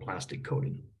 or plastic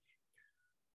coating.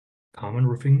 Common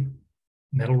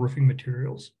metal roofing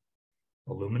materials: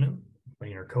 aluminum,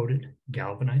 planar coated;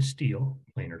 galvanized steel,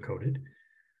 planar coated;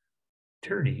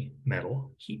 Terney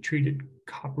metal, heat treated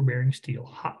copper bearing steel,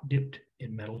 hot dipped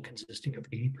in metal consisting of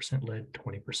 80% lead,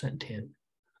 20% tin;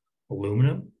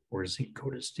 aluminum or zinc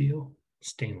coated steel;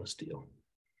 stainless steel.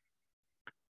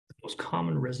 The most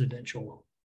common residential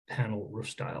panel roof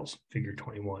styles, figure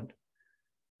 21.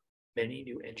 Many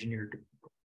new engineered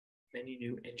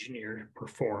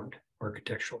performed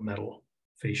architectural metal,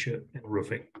 fascia, and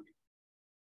roofing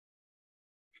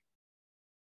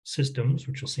systems,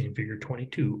 which you'll see in figure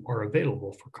 22, are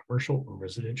available for commercial or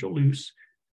residential use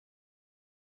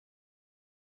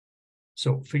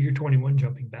So figure 21,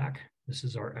 jumping back, this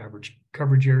is our average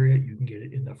coverage area. You can get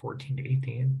it in the 14 to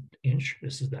 18 inch.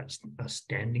 This is a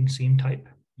standing seam type.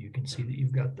 You can see that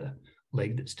you've got the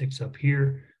leg that sticks up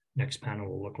here. Next panel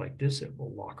will look like this. It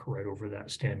will lock right over that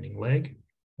standing leg,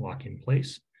 lock in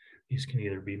place. These can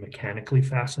either be mechanically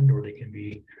fastened or they can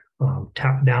be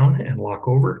tapped down and lock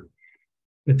over.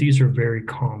 But these are very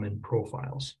common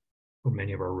profiles for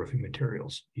many of our roofing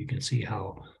materials. You can see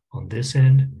how on this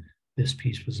end, this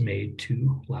piece was made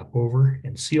to lap over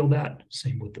and seal that.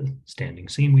 Same with the standing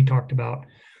seam we talked about.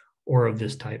 Or of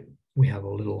this type, we have a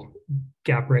little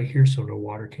gap right here so the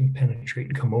water can penetrate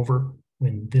and come over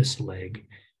when this leg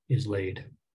is laid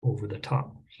over the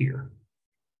top here.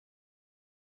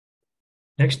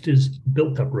 Next is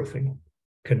built-up roofing.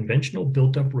 Conventional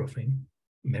built-up roofing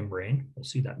membrane, we'll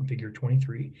see that in figure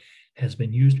 23, has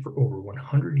been used for over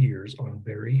 100 years on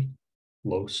very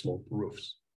low slope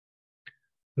roofs.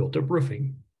 Built-up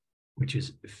roofing, which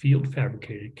is field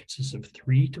fabricated, consists of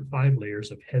 3 to 5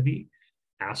 layers of heavy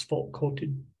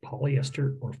asphalt-coated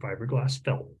polyester or fiberglass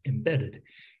felt embedded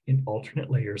in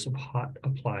alternate layers of hot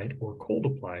applied or cold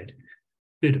applied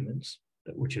bitumens,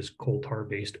 which is coal tar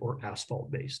based or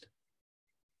asphalt based.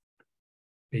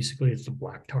 Basically, it's the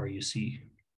black tar you see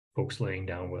folks laying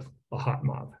down with a hot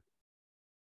mob.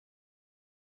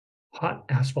 Hot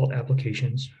asphalt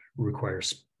applications require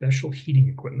special heating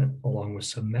equipment along with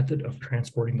some method of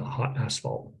transporting the hot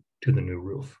asphalt to the new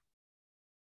roof.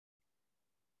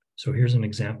 So here's an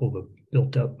example of a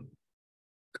built-up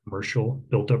commercial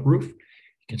built-up roof.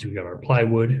 You can see we got our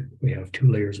plywood, we have 2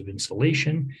 layers of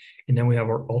insulation, and then we have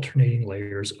our alternating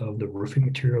layers of the roofing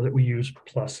material that we use,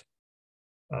 plus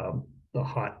the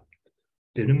hot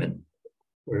bitumen,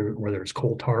 whether it's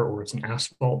coal tar or it's an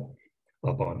asphalt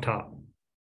up on top.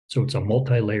 So it's a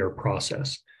multi-layer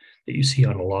process that you see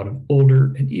on a lot of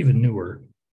older and even newer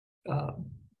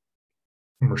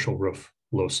commercial roof,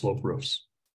 low slope roofs.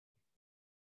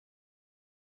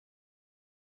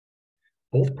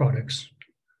 Both products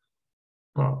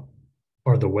are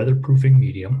the weatherproofing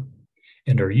medium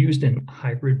and are used in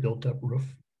hybrid built-up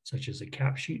roof, such as a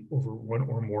cap sheet over 1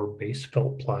 or more base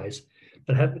felt plies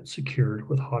that have been secured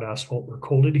with hot asphalt or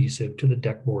cold adhesive to the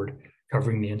deck board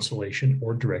covering the insulation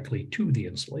or directly to the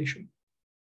insulation.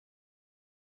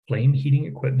 Flame heating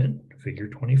equipment, figure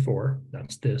 24,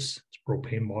 that's this, it's a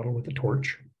propane bottle with a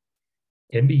torch,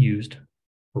 can be used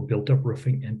for built-up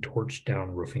roofing and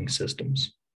torch-down roofing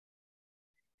systems.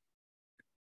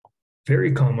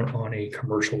 Very common on a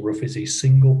commercial roof is a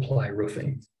single-ply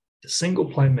roofing. The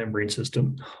single-ply membrane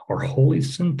system are wholly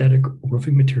synthetic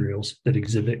roofing materials that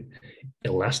exhibit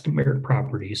elastomeric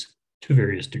properties to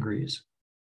various degrees.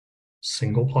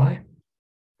 Single-ply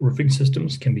roofing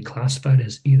systems can be classified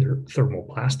as either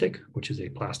thermoplastic, which is a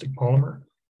plastic polymer,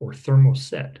 or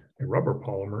thermoset, a rubber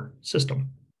polymer system.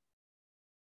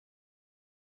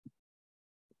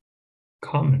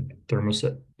 Common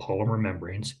thermoset polymer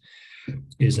membranes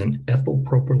is an ethyl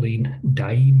propylene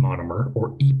dimonomer,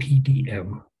 or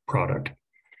EPDM, product.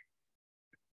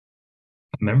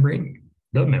 The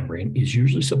membrane is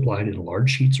usually supplied in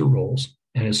large sheets or rolls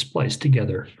and is spliced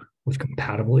together with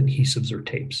compatible adhesives or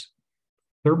tapes.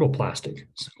 Thermoplastic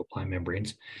single-ply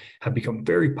membranes have become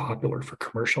very popular for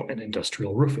commercial and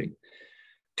industrial roofing.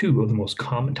 2 of the most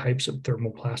common types of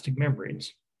thermoplastic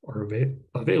membranes are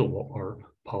available are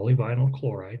polyvinyl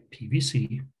chloride,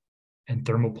 PVC, and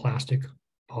thermoplastic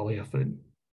polyethylene,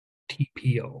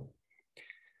 TPO.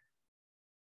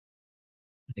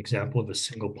 An example of a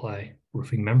single-ply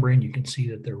roofing membrane, you can see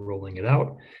that they're rolling it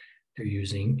out. They're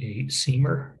using a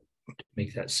seamer to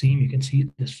make that seam. You can see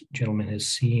this gentleman has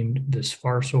seamed this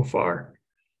far so far,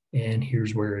 and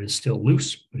here's where it is still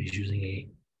loose, but he's using a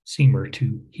seamer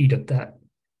to heat up that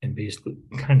and basically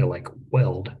kind of like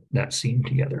weld that seam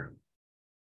together.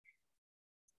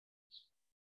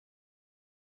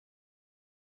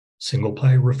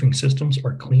 Single-ply roofing systems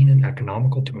are clean and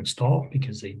economical to install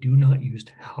because they do not use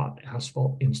hot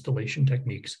asphalt installation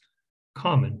techniques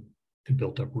common to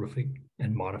built-up roofing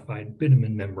and modified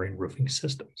bitumen membrane roofing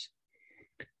systems.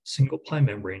 Single-ply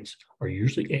membranes are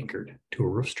usually anchored to a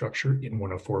roof structure in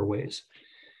one of 4 ways.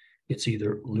 It's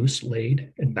either loose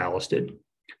laid and ballasted.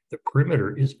 The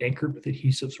perimeter is anchored with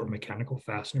adhesives or mechanical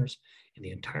fasteners, and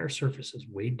the entire surface is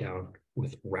weighed down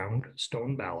with round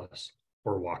stone ballast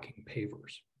or walking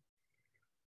pavers.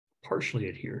 Partially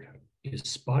adhered is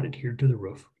spot adhered to the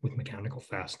roof with mechanical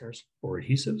fasteners or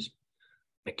adhesives.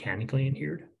 Mechanically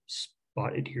adhered,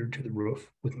 spot adhered to the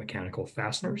roof with mechanical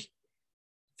fasteners.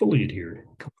 Fully adhered,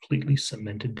 completely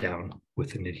cemented down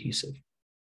with an adhesive.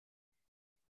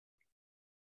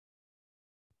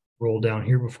 Roll down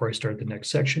here before I start the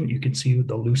next section. You can see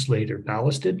the loose laid or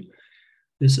ballasted.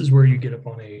 This is where you get up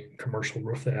on a commercial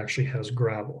roof that actually has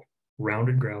gravel,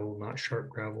 rounded gravel, not sharp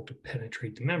gravel to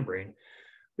penetrate the membrane.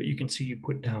 But you can see you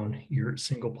put down your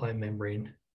single ply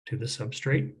membrane to the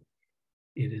substrate.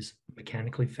 It is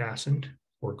mechanically fastened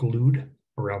or glued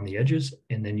around the edges,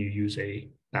 and then you use a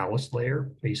ballast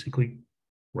layer, basically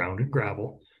rounded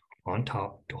gravel, on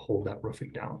top to hold that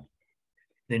roofing down.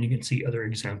 Then you can see other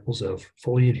examples of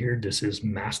fully adhered. This is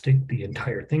mastic. The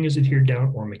entire thing is adhered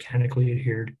down, or mechanically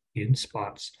adhered in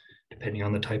spots, depending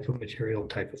on the type of material,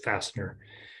 type of fastener.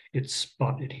 It's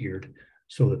spot adhered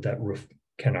so that that roof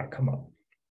cannot come up.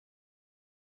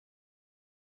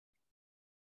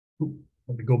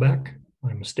 Let me go back.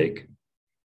 My mistake.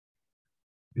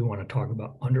 We want to talk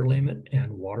about underlayment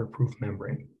and waterproof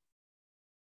membrane.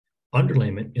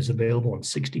 Underlayment is available in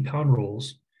 60-pound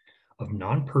rolls of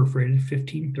non-perforated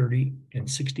 1530 and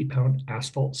 60-pound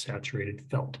asphalt saturated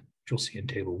felt, which you'll see in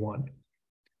Table 1.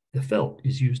 The felt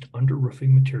is used under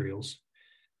roofing materials.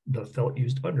 The felt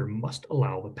used under must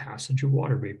allow the passage of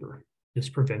water vapor. This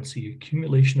prevents the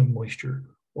accumulation of moisture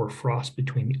or frost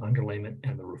between the underlayment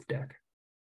and the roof deck.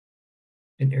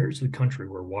 In areas of the country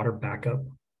where water backup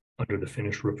under the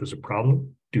finished roof is a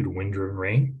problem due to wind-driven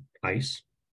rain, ice,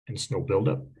 and snow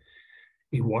buildup,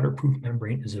 a waterproof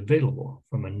membrane is available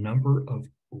from a number of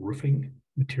roofing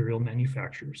material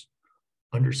manufacturers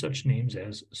under such names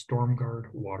as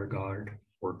StormGuard, WaterGuard,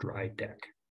 or Dry Deck.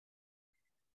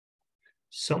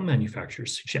 Some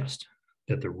manufacturers suggest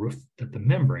that the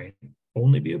membrane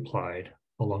only be applied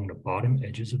along the bottom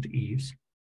edges of the eaves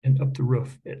and up the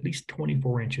roof at least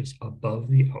 24 inches above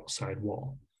the outside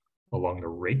wall, along the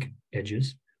rake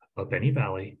edges of any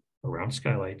valley, around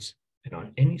skylights, and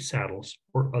on any saddles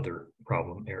or other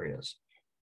problem areas.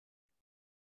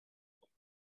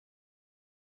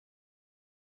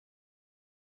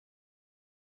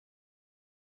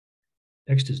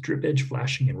 Next is drip edge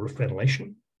flashing and roof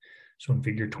ventilation. So in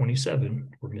Figure 27,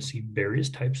 we're going to see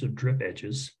various types of drip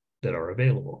edges that are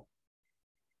available.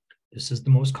 This is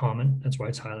the most common, that's why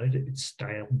it's highlighted. It's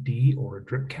style D, or a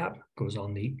drip cap, goes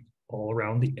on all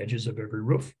around the edges of every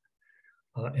roof.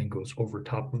 And goes over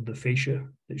top of the fascia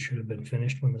that should have been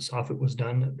finished when the soffit was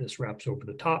done. This wraps over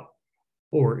the top,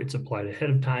 or it's applied ahead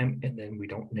of time, and then we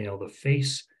don't nail the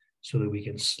face so that we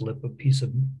can slip a piece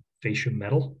of fascia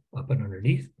metal up and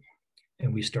underneath,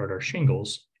 and we start our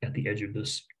shingles at the edge of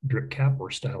this drip cap or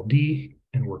style D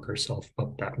and work ourselves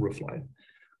up that roof line.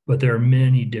 But there are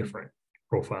many different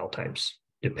profile types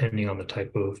depending on the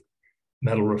type of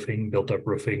metal roofing, built-up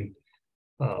roofing,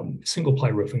 single-ply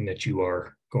roofing that you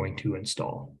are going to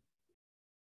install.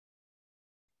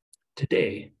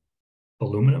 Today,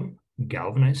 aluminum,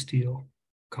 galvanized steel,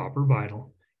 copper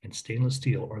vinyl, and stainless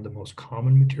steel are the most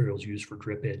common materials used for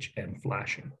drip edge and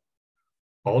flashing.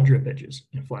 All drip edges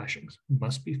and flashings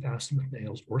must be fastened with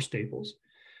nails or staples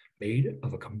made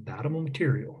of a compatible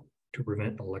material to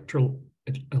prevent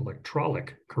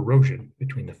electrolytic corrosion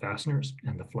between the fasteners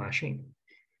and the flashing.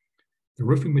 The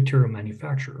roofing material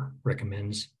manufacturer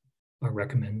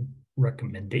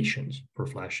recommendations for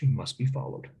flashing must be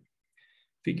followed.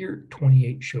 Figure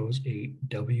 28 shows a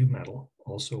W metal,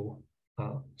 also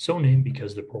so named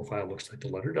because the profile looks like the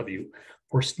letter W,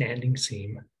 for standing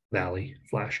seam valley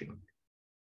flashing.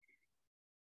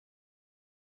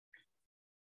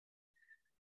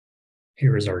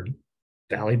 Here is our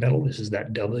valley metal. This is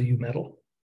that W metal.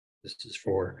 This is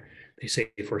for, they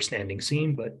say for standing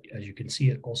seam, but as you can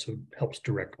see, it also helps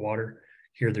direct water.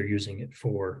 Here they're using it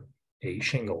for a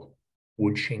shingle,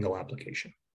 wood shingle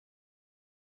application.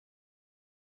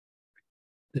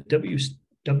 The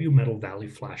W metal valley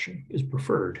flashing is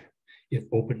preferred if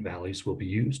open valleys will be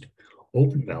used.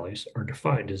 Open valleys are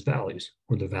defined as valleys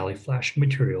where the valley flashing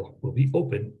material will be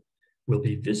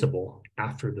visible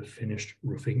after the finished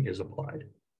roofing is applied.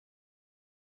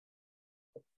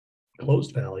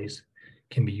 Closed valleys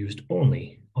can be used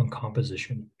only on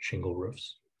composition shingle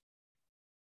roofs.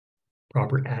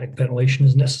 Proper attic ventilation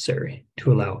is necessary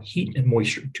to allow heat and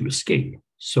moisture to escape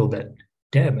so that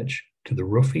damage to the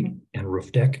roofing and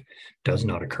roof deck does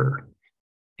not occur.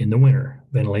 In the winter,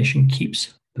 ventilation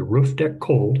keeps the roof deck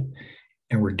cold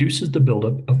and reduces the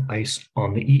buildup of ice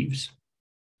on the eaves.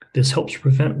 This helps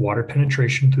prevent water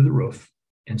penetration through the roof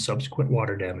and subsequent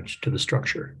water damage to the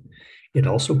structure. It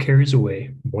also carries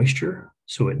away moisture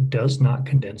so it does not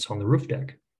condense on the roof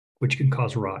deck, which can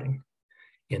cause rotting.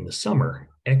 In the summer,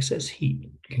 excess heat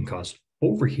can cause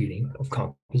overheating of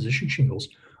composition shingles,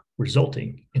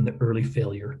 resulting in the early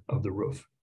failure of the roof.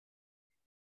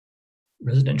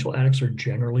 Residential attics are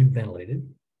generally ventilated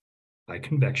by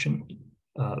convection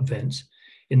vents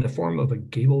in the form of a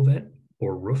gable vent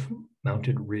or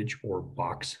roof-mounted ridge or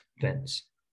box vents.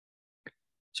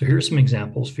 So here's some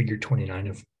examples, figure 29,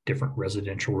 of different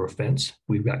residential roof vents.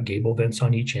 We've got gable vents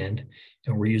on each end,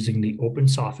 and we're using the open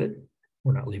soffit.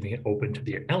 We're not leaving it open to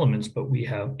the elements, but we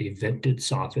have a vented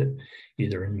soffit,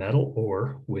 either in metal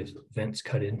or with vents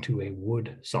cut into a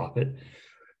wood soffit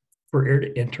for air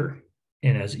to enter.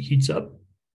 And as it heats up,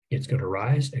 it's going to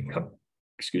rise and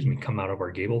come out of our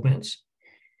gable vents.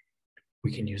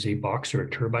 We can use a box or a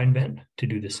turbine vent to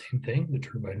do the same thing. The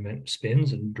turbine vent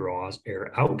spins and draws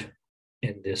air out,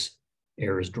 and this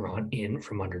air is drawn in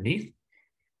from underneath.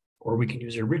 Or we can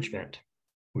use a ridge vent,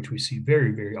 which we see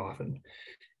very, very often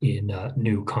in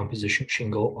new composition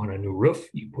shingle on a new roof.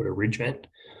 You put a ridge vent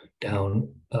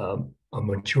down a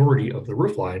majority of the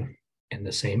roof line, and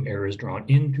the same air is drawn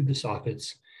into the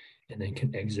soffits and then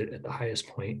can exit at the highest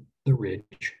point, the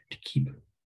ridge, to keep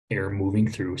air moving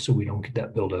through so we don't get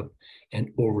that buildup and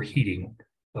overheating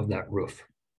of that roof.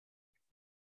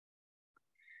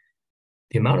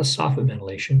 The amount of soffit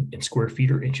ventilation in square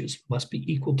feet or inches must be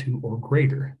equal to or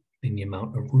greater than the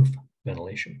amount of roof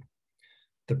ventilation.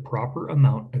 The proper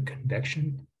amount of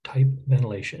convection type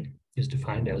ventilation is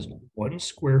defined as 1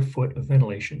 square foot of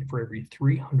ventilation for every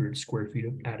 300 square feet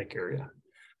of attic area,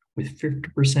 with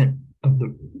 50%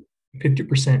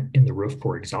 in the roof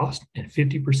for exhaust and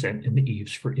 50% in the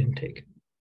eaves for intake.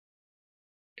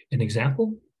 An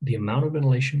example, the amount of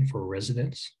ventilation for a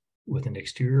residence with an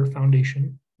exterior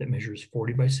foundation that measures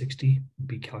 40 by 60 would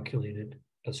be calculated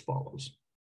as follows.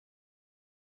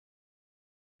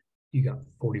 You got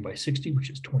 40 by 60, which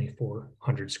is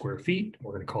 2,400 square feet.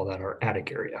 We're going to call that our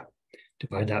attic area.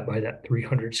 Divide that by that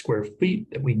 300 square feet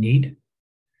that we need.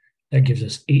 That gives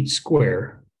us 8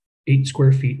 square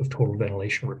feet of total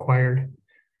ventilation required.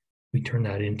 We turn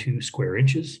that into square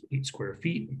inches. 8 square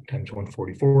feet times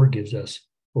 144 gives us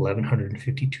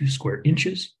 1,152 square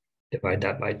inches. Divide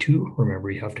that by 2.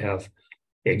 Remember, you have to have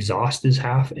exhaust is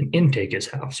half and intake is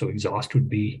half. So exhaust would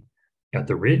be at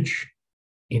the ridge.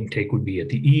 Intake would be at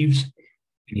the eaves.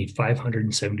 You need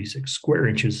 576 square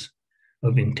inches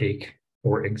of intake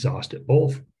or exhaust at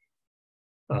both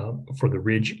for the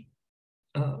ridge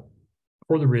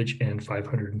and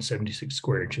 576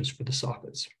 square inches for the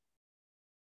soffits.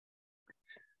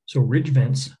 So ridge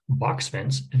vents, box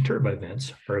vents, and turbine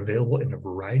vents are available in a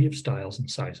variety of styles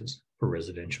and sizes for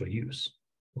residential use.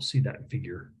 We'll see that in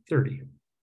figure 30.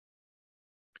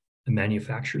 The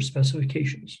manufacturer's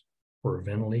specifications for a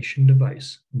ventilation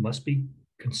device must be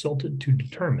consulted to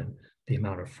determine the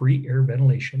amount of free air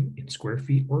ventilation in square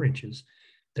feet or inches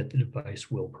that the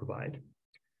device will provide.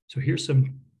 So here's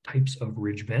some types of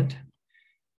ridge vent.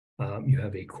 You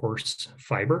have a coarse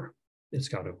fiber. It's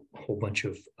got a whole bunch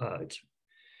of, it's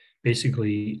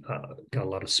basically got a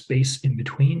lot of space in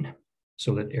between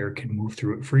so that air can move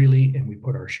through it freely, and we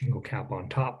put our shingle cap on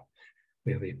top.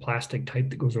 We have a plastic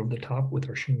type that goes over the top with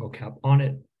our shingle cap on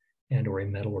it, and or a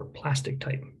metal or plastic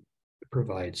type that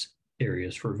provides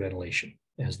areas for ventilation.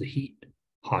 As the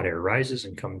hot air rises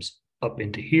and comes up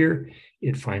into here,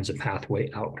 it finds a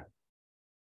pathway out.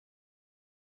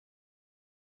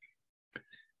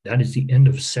 That is the end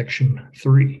of section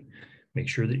 3. Make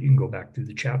sure that you can go back through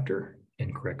the chapter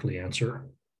and correctly answer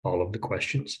all of the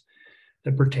questions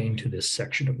that pertain to this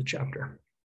section of the chapter.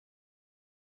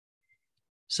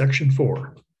 Section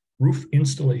 4, roof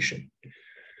installation.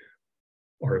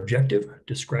 Our objective,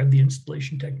 describe the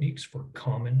installation techniques for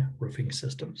common roofing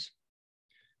systems.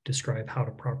 Describe how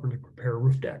to properly prepare a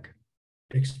roof deck.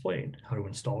 Explain how to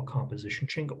install composition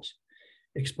shingles.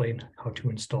 Explain how to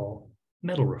install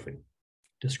metal roofing.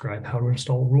 Describe how to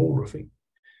install roll roofing.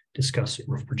 Discuss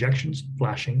roof projections,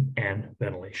 flashing, and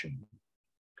ventilation.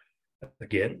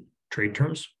 Again, trade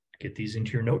terms, get these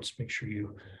into your notes. Make sure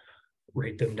you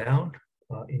write them down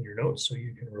in your notes so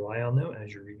you can rely on them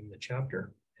as you're reading the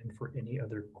chapter and for any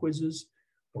other quizzes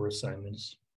or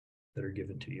assignments that are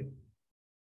given to you.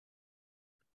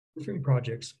 Roofing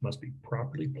projects must be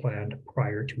properly planned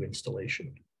prior to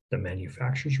installation. The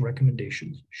manufacturer's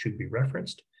recommendations should be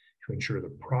referenced to ensure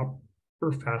the proper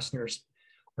fasteners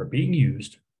are being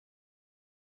used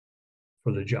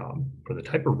for the job, for the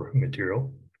type of roofing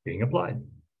material being applied.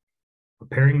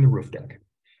 Preparing the roof deck.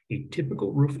 A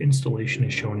typical roof installation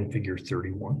is shown in figure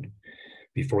 31.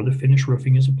 Before the finished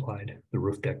roofing is applied, the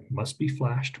roof deck must be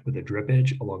flashed with a drip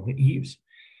edge along the eaves,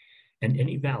 and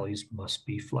any valleys must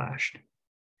be flashed.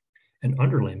 An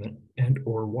underlayment and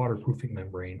or waterproofing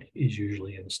membrane is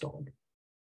usually installed.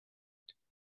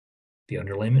 The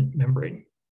underlayment membrane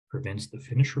prevents the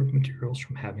finished roof materials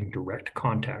from having direct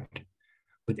contact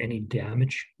with any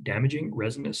damaging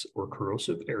resinous or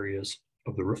corrosive areas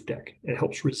of the roof deck. It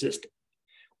helps resist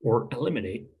or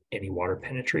eliminate any water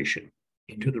penetration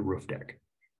into the roof deck.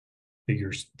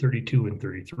 Figures 32 and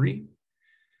 33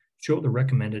 Show the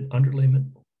recommended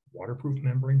underlayment, waterproof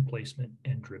membrane placement,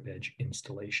 and drip edge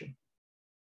installation.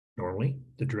 Normally,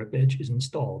 the drip edge is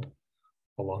installed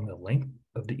along the length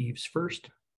of the eaves first,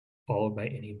 followed by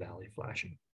any valley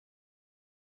flashing.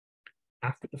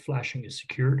 After the flashing is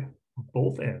secured,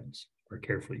 both ends are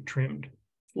carefully trimmed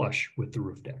flush with the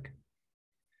roof deck.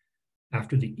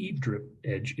 After the eave drip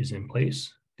edge is in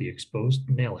place, the exposed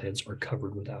nail heads are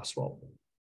covered with asphalt.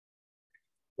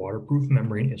 Waterproof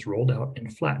membrane is rolled out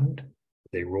and flattened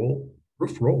with a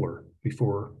roof roller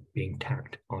before being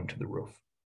tacked onto the roof.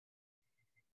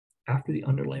 After the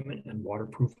underlayment and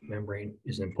waterproof membrane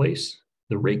is in place,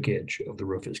 the rake edge of the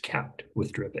roof is capped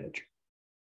with drip edge.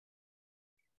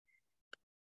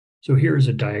 So here is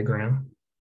a diagram,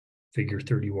 figure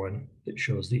 31, that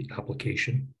shows the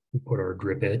application. We put our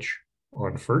drip edge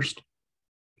on first.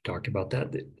 We talked about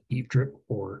that, the eave drip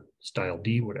or style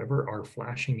D, whatever our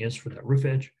flashing is for that roof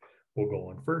edge, will go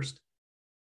on first.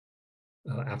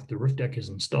 After the roof deck is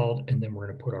installed, and then we're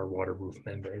going to put our waterproof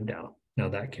membrane down. Now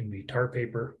that can be tar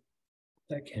paper,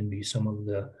 that can be some of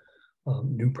the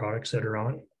new products that are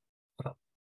on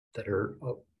that are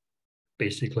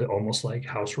basically almost like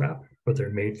house wrap, but they're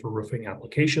made for roofing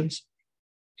applications.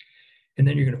 And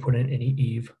then you're going to put in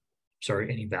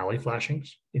any valley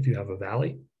flashings if you have a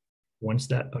valley. Once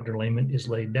that underlayment is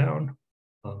laid down,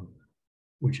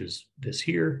 which is this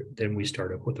here, then we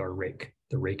start up with our rake.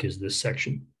 The rake is this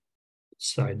section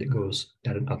side that goes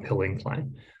at an uphill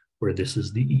incline, where this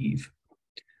is the eave.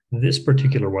 This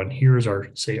particular one here is our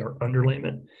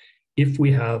underlayment. If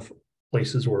we have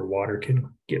places where water can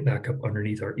get back up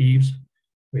underneath our eaves,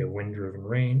 we have wind-driven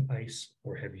rain, ice,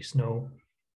 or heavy snow,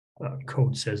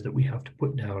 code says that we have to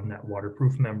put down that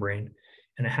waterproof membrane,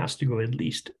 and it has to go at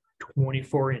least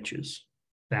 24 inches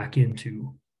back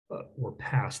into or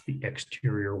past the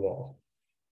exterior wall.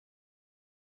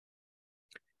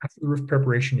 After the roof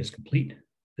preparation is complete,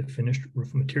 the finished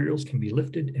roof materials can be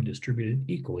lifted and distributed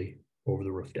equally over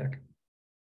the roof deck.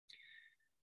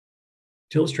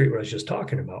 To illustrate what I was just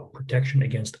talking about, protection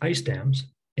against ice dams,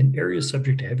 in areas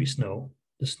subject to heavy snow,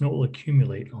 the snow will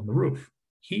accumulate on the roof.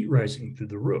 Heat rising through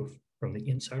the roof from the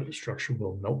inside of the structure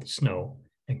will melt the snow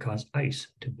and cause ice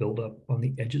to build up on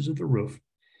the edges of the roof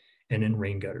and in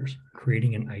rain gutters,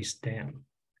 creating an ice dam,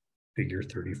 figure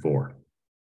 34.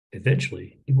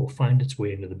 Eventually, it will find its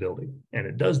way into the building, and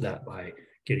it does that by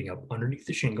getting up underneath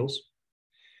the shingles.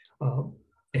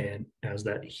 And as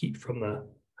that heat from the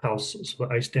house, so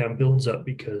the ice dam builds up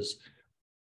because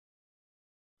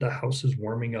the house is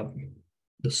warming up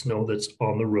the snow that's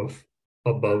on the roof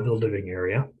above the living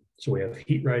area. So we have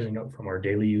heat rising up from our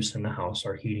daily use in the house,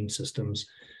 our heating systems,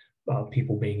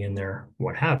 people being in there,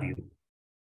 what have you.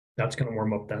 That's going to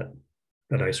warm up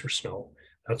that ice or snow.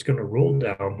 That's going to roll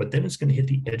down, but then it's going to hit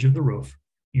the edge of the roof,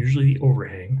 usually the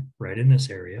overhang right in this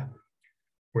area,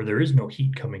 where there is no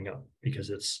heat coming up because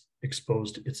it's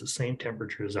exposed. It's the same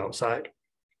temperature as outside,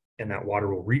 and that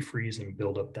water will refreeze and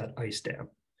build up that ice dam.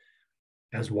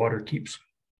 As water keeps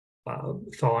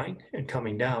thawing and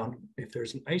coming down, if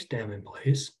there's an ice dam in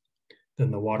place,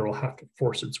 then the water will have to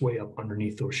force its way up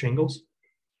underneath those shingles,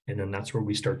 and then that's where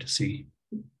we start to see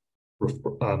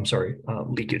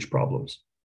leakage problems.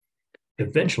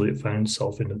 Eventually, it finds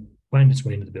its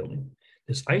way into the building.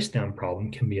 This ice dam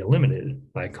problem can be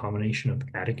eliminated by a combination of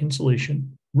attic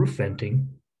insulation, roof venting,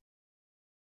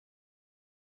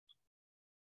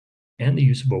 and the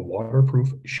use of a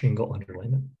waterproof shingle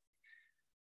underlayment.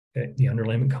 Okay, the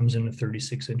underlayment comes in a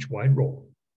 36-inch wide roll.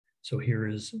 So here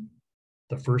is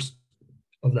the first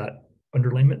of that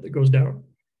underlayment that goes down.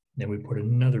 Then we put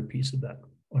another piece of that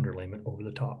underlayment over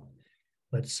the top.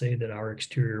 Let's say that our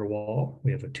exterior wall,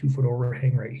 we have a 2-foot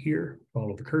overhang right here,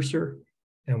 follow the cursor,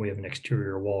 and we have an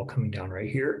exterior wall coming down right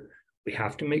here. We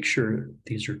have to make sure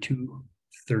these are two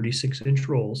 36-inch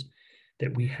rolls,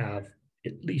 that we have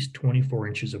at least 24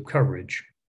 inches of coverage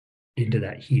into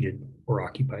that heated or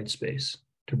occupied space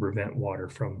to prevent water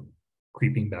from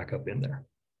creeping back up in there.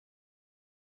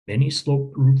 Many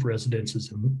sloped roof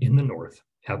residences in the north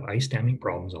have ice damming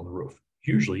problems on the roof,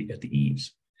 usually at the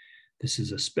eaves. This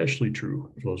is especially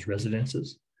true for those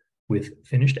residences with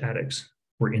finished attics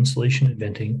where insulation and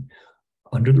venting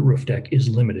under the roof deck is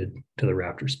limited to the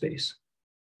rafter space.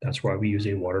 That's why we use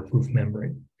a waterproof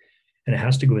membrane. And it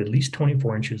has to go at least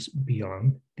 24 inches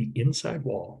beyond the inside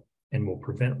wall and will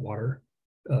prevent water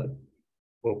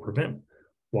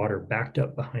backed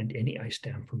up behind any ice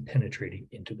dam from penetrating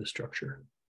into the structure.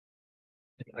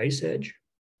 An ice edge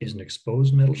is an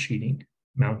exposed metal sheeting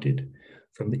mounted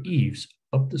from the eaves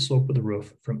up the slope of the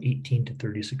roof from 18 to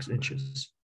 36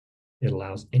 inches. It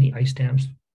allows any ice dams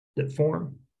that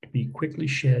form to be quickly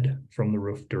shed from the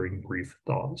roof during brief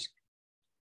thaws.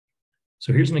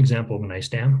 So here's an example of an ice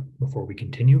dam before we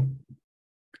continue.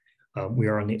 We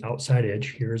are on the outside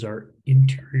edge. Here's our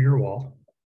interior wall.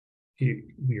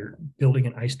 We are building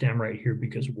an ice dam right here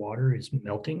because water is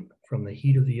melting from the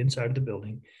heat of the inside of the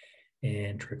building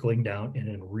and trickling down and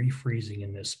then refreezing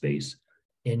in this space.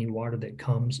 Any water that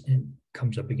comes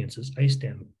up against this ice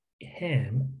dam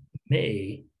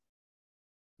may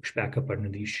push back up under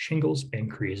these shingles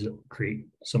and create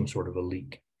some sort of a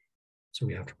leak. So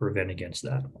we have to prevent against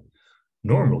that.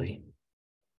 Normally,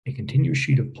 a continuous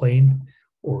sheet of plain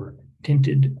or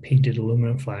tinted painted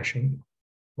aluminum flashing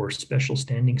or special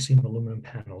standing seam aluminum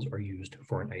panels are used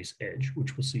for an ice edge,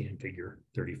 which we'll see in figure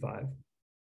 35.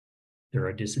 There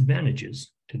are disadvantages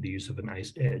to the use of an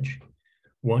ice edge.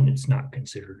 One, it's not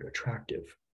considered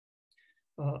attractive.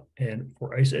 And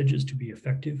for ice edges to be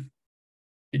effective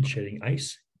in shedding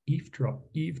ice, eave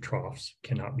troughs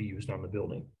cannot be used on the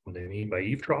building. What they mean by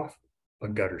eave trough, a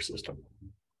gutter system,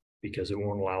 because it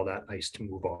won't allow that ice to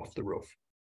move off the roof.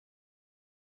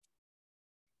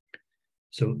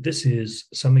 So this is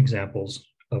some examples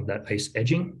of that ice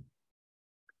edging.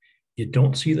 You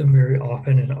don't see them very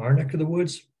often in our neck of the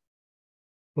woods,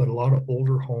 but a lot of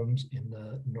older homes in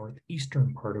the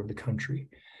northeastern part of the country,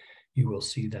 you will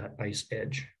see that ice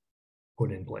edge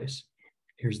put in place.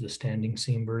 Here's the standing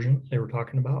seam version they were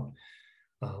talking about.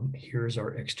 Here's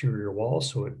our exterior wall,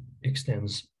 so it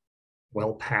extends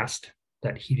well past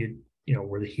that heated,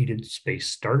 where the heated space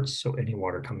starts. So any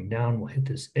water coming down will hit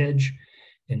this edge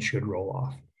and should roll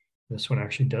off. This one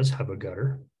actually does have a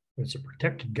gutter. It's a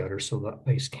protected gutter, so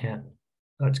the ice can't,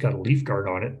 it's got a leaf guard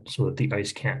on it so that the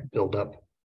ice can't build up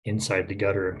inside the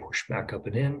gutter and push back up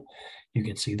and in. You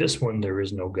can see this one, there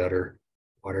is no gutter.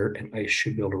 Water and ice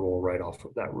should be able to roll right off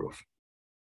of that roof.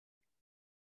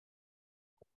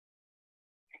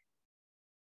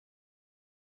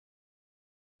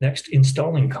 Next,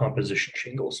 installing composition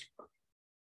shingles.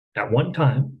 At one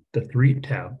time, the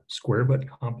 3-tab square butt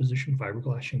composition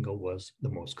fiberglass shingle was the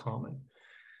most common.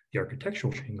 The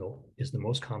architectural shingle is the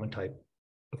most common type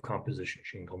of composition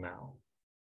shingle now.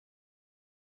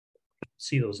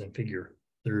 See those in figure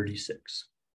 36.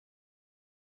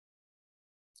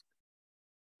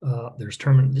 There's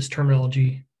this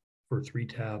terminology for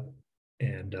 3-tab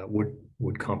and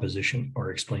wood composition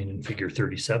are explained in figure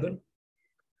 37.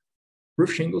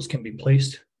 Roof shingles can be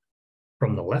placed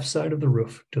from the left side of the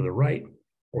roof to the right,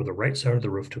 or the right side of the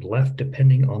roof to the left,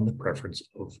 depending on the preference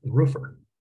of the roofer.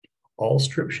 All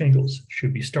strip shingles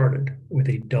should be started with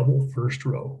a double first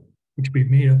row, which would be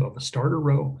made up of a starter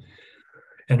row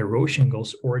and a row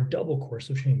shingles, or a double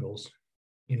course of shingles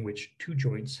in which 2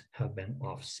 joints have been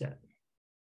offset.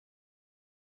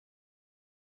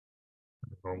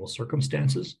 Under normal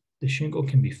circumstances, the shingle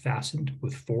can be fastened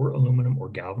with 4 aluminum or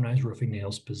galvanized roofing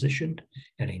nails positioned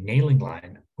at a nailing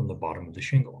line from the bottom of the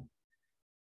shingle.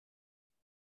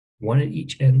 One at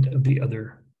each end of the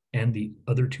other, and the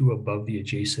other 2 above the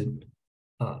adjacent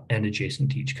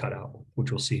to each cutout,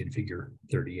 which we'll see in figure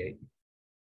 38.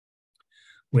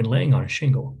 When laying a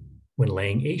shingle,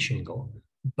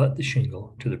 butt the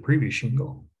shingle to the previous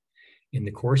shingle in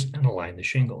the course and align the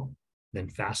shingle, then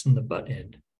fasten the butt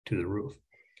end to the roof.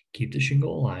 Keep the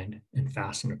shingle aligned and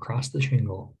fasten across the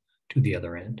shingle to the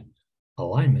other end.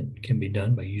 Alignment can be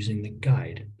done by using the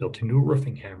guide built into a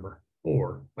roofing hammer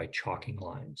or by chalking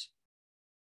lines.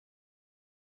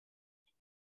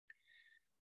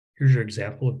 Here's your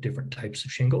example of different types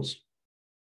of shingles.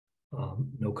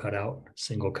 No cutout,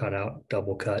 single cutout,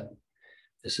 double cut.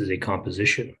 This is a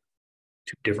composition.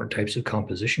 2 different types of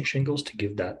composition shingles to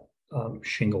give that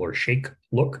shingle or shake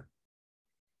look.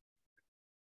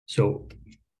 So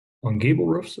on gable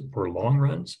roofs for long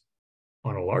runs,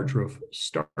 on a large roof,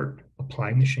 start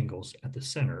applying the shingles at the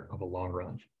center of a long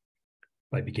run.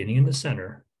 By beginning in the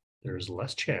center, there is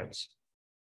less chance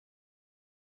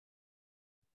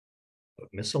of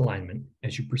misalignment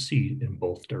as you proceed in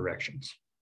both directions.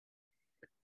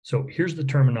 So here's the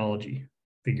terminology,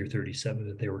 figure 37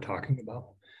 that they were talking about.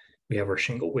 We have our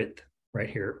shingle width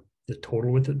right here, the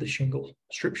total width of the shingle,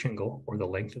 strip shingle, or the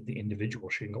length of the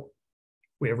individual shingle.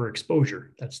 We have our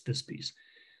exposure, that's this piece.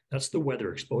 That's the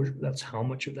weather exposure. That's how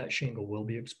much of that shingle will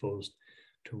be exposed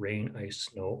to rain, ice,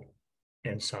 snow,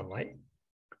 and sunlight.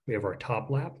 We have our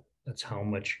top lap. That's how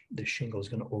much the shingle is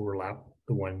going to overlap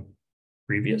the one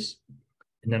previous.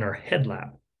 And then our head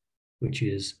lap, which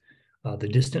is the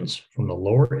distance from the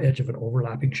lower edge of an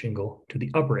overlapping shingle to the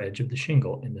upper edge of the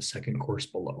shingle in the second course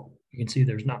below. You can see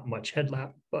there's not much head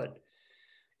lap, but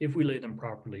if we lay them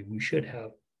properly, we should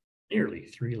have nearly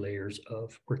 3 layers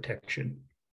of protection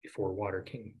before water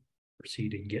can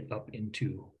proceed and get up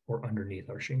into or underneath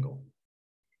our shingle.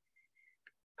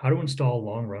 How to install a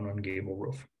long run on gable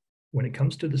roof. when it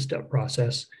comes to the step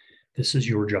process, this is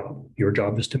your job. Your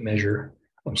job is to measure.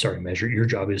 Your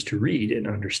job is to read and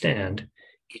understand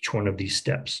each one of these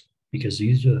steps, because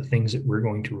these are the things that we're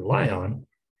going to rely on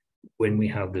when we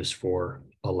have this for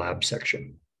a lab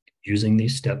section, using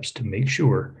these steps to make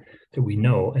sure that we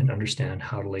know and understand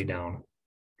how to lay down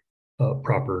a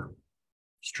proper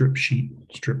strip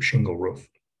shingle roof.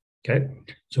 Okay,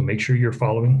 so make sure you're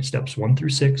following steps 1 through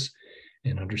 6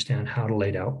 and understand how to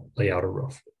lay out a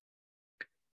roof.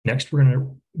 Next, we're going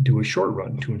to do a short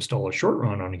run. To install a short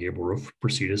run on a gable roof,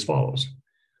 proceed as follows.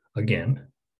 Again,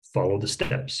 follow the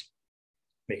steps.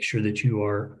 Make sure that you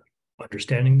are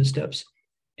understanding the steps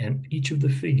and each of the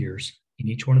figures in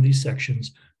each one of these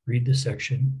sections. Read the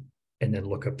section and then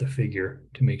look up the figure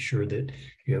to make sure that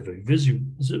you have a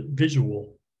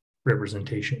visual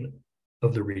representation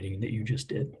of the reading that you just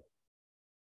did.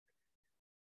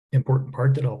 Important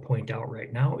part that I'll point out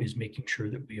right now is making sure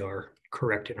that we are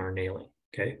correct in our nailing.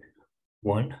 Okay,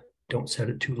 1, don't set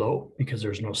it too low because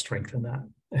there's no strength in that.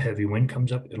 A heavy wind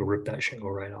comes up, it'll rip that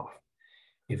shingle right off.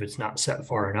 If it's not set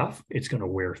far enough, it's going to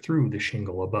wear through the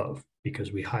shingle above,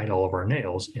 because we hide all of our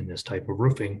nails in this type of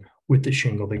roofing with the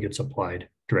shingle that gets applied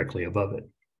directly above it.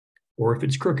 Or if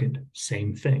it's crooked,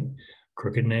 same thing.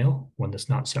 Crooked nail, one that's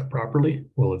not set properly,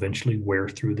 will eventually wear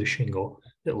through the shingle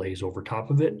that lays over top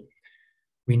of it.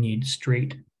 We need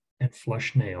straight and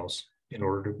flush nails in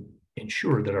order to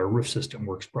ensure that our roof system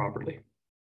works properly.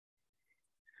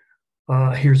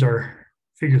 Here's our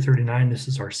figure 39. This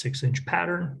is our 6-inch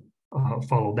pattern.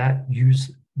 Follow that.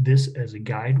 Use this as a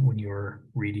guide when you're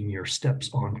reading your steps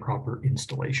on proper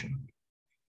installation.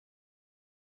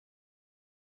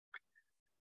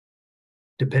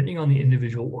 Depending on the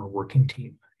individual or working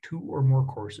team, 2 or more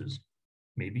courses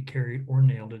may be carried or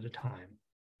nailed at a time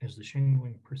as the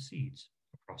shingling proceeds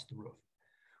across the roof.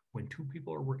 When 2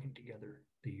 people are working together,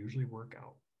 they usually work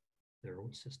out their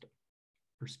own system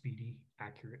for speedy,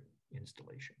 accurate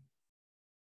installation.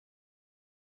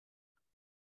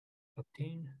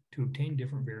 To obtain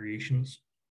different variations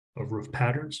of roof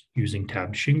patterns using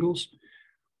tabbed shingles,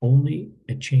 only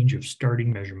a change of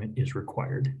starting measurement is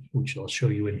required, which I'll show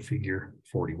you in figure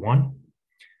 41,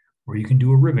 or you can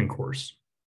do a ribbon course,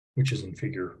 which is in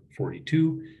figure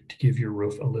 42, to give your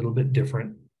roof a little bit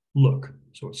different look.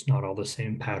 So it's not all the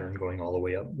same pattern going all the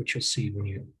way up, which you'll see when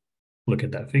you look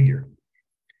at that figure.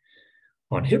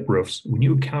 On hip roofs, when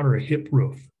you encounter a hip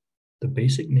roof, the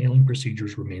basic nailing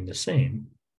procedures remain the same,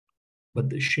 but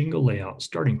the shingle layout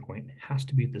starting point has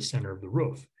to be at the center of the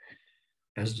roof,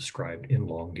 as described in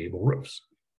long gable roofs.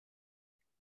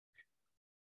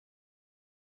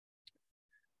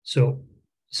 So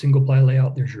single ply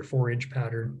layout, there's your 4-inch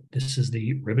pattern. This is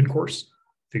the ribbon course,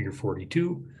 figure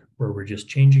 42, where we're just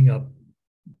changing up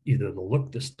either the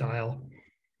look, the style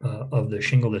of the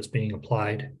shingle that's being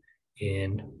applied,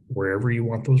 and wherever you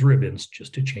want those ribbons,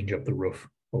 just to change up the roof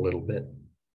a little bit.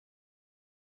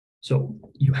 So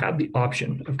you have the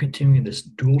option of continuing this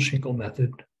dual shingle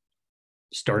method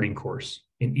starting course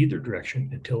in either direction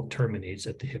until it terminates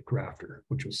at the hip rafter,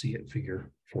 which we'll see at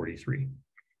figure 43.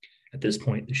 At this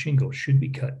point, the shingle should be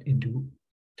cut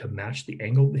to match the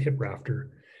angle of the hip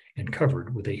rafter and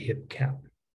covered with a hip cap.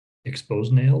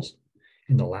 Exposed nails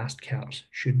and the last caps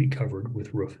should be covered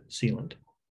with roof sealant.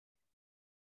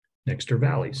 Next are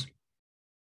valleys.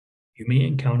 You may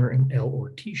encounter an L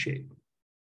or T shape,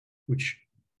 which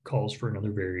calls for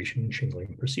another variation in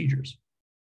shingling procedures.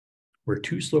 Where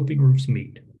 2 sloping roofs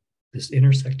meet, this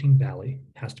intersecting valley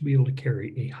has to be able to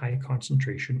carry a high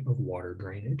concentration of water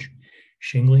drainage.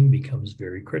 Shingling becomes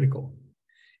very critical,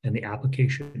 and the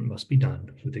application must be done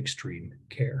with extreme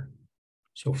care.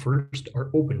 So first,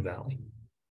 our open valley.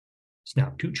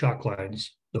 Snap 2 chalk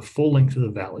lines the full length of the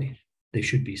valley. They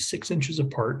should be 6 inches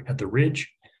apart at the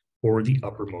ridge or the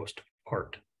uppermost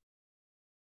part.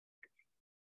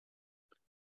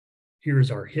 Here is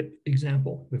our hip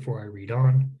example. Before I read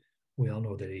on, we all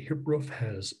know that a hip roof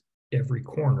has every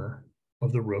corner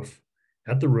of the roof.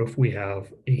 At the roof, we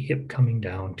have a hip coming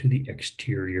down to the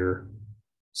exterior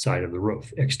side of the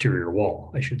roof, exterior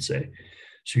wall, I should say.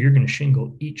 So you're going to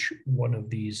shingle each one of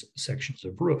these sections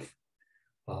of roof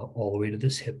all the way to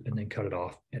this hip and then cut it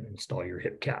off and install your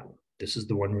hip cap. This is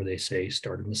the one where they say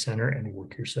start in the center and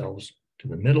work yourselves to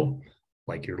the middle.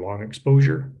 Like your long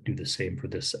exposure, do the same for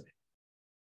this side.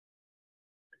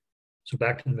 So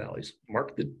back to the valleys.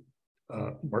 Mark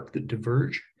the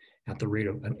diverge at the rate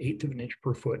of 1/8 of an inch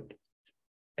per foot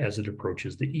as it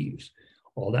approaches the eaves.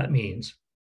 All that means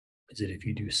is that if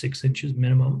you do 6 inches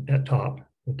minimum at top,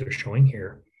 what they're showing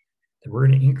here, then we're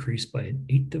going to increase by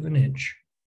 1/8 of an inch,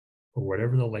 or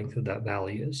whatever the length of that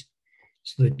valley is,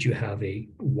 so that you have a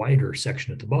wider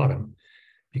section at the bottom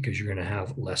because you're going to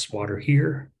have less water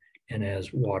here. And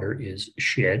as water is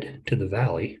shed to the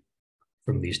valley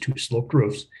from these two sloped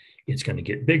roofs, it's going to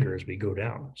get bigger as we go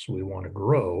down. So we want to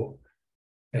grow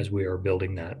as we are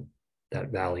building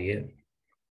that valley in.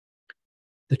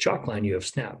 The chalk line you have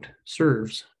snapped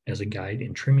serves as a guide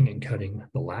in trimming and cutting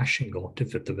the last shingle to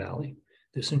fit the valley.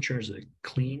 This ensures a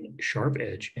clean, sharp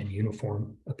edge and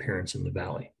uniform appearance in the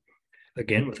valley.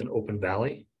 Again, with an open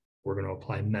valley, we're going to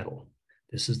apply metal.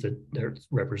 This is that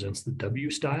represents the W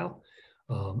style.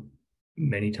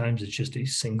 Many times it's just a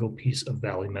single piece of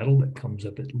valley metal that comes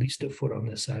up at least a foot on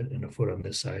this side and a foot on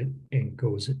this side and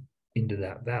goes into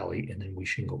that valley, and then we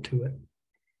shingle to it.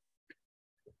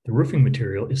 The roofing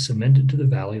material is cemented to the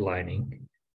valley lining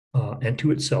and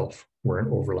to itself where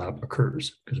an overlap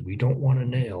occurs, because we don't want to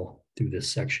nail through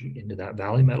this section into that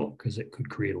valley metal because it could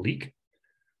create a leak.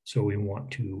 So we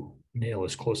want to nail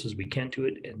as close as we can to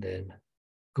it and then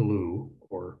glue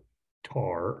or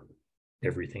tar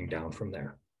everything down from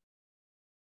there.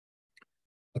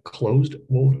 A closed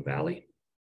woven valley.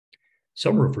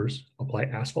 Some roofers apply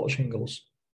asphalt shingles.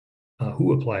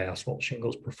 Who apply asphalt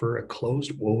shingles prefer a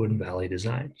closed woven valley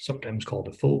design, sometimes called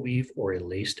a full weave or a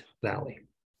laced valley.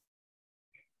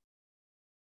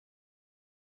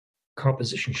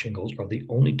 Composition shingles are the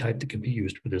only type that can be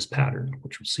used for this pattern,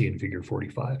 which we'll see in figure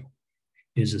 45.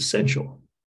 It is essential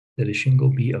that a shingle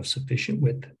be of sufficient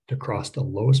width to cross the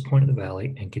lowest point of the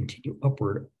valley and continue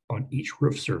upward on each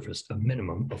roof surface a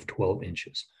minimum of 12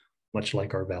 inches, much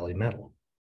like our valley metal.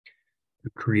 To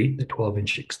create the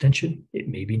 12-inch extension, it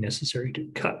may be necessary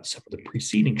to cut some of the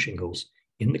preceding shingles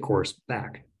in the course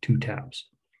back 2 tabs.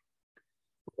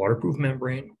 Waterproof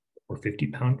membrane or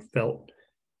 50-pound felt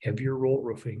heavier roll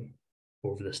roofing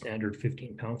over the standard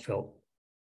 15-pound felt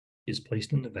is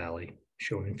placed in the valley,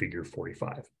 shown in figure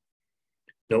 45.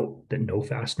 Note that no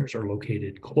fasteners are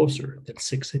located closer than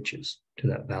 6 inches to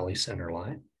that valley center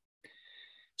line.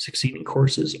 Succeeding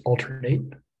courses alternate,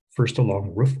 first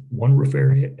along one roof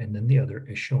area and then the other,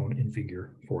 as shown in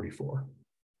figure 44.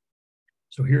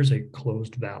 So here's a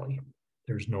closed valley.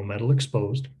 There's no metal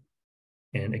exposed.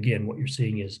 And again, what you're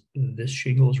seeing is this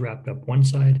shingle is wrapped up one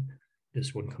side,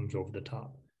 this one comes over the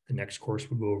top. The next course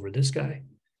would go over this guy,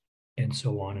 and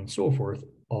so on and so forth,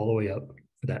 all the way up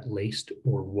for that laced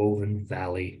or woven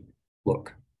valley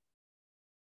look.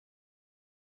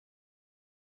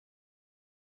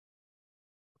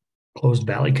 Closed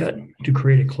valley cut. To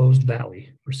create a closed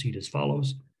valley, proceed as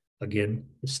follows. Again,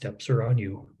 the steps are on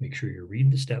you. Make sure you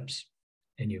read the steps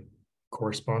and you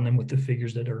correspond them with the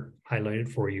figures that are highlighted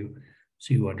for you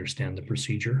so you understand the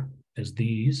procedure, as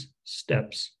these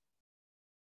steps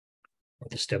are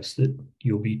the steps that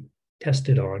you'll be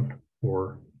tested on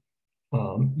or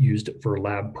used for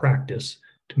lab practice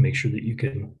to make sure that you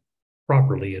can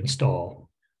properly install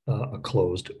a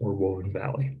closed or woven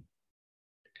valley.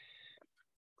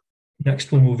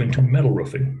 Next, we'll move into metal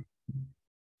roofing.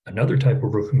 Another type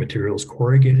of roofing material is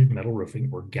corrugated metal roofing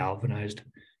or galvanized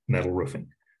metal roofing.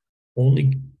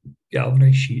 Only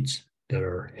galvanized sheets that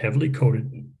are heavily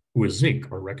coated with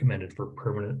zinc are recommended for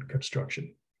permanent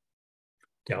construction.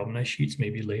 Galvanized sheets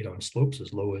may be laid on slopes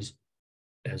as low as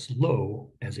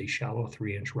a shallow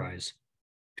 3-inch rise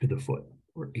to the foot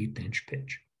or 1/8-inch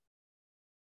pitch.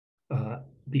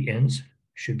 The ends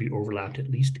should be overlapped at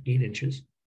least 8 inches.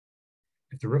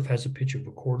 If the roof has a pitch of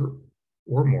 1/4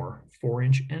 or more,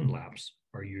 4-inch end laps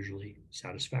are usually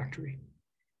satisfactory.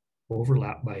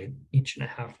 Overlap by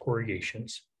 1.5 inch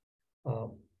corrugations.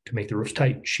 To make the roofs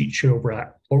tight, sheets should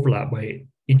overlap by 1.5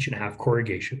 inch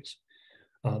corrugations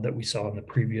that we saw in the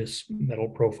previous metal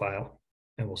profile,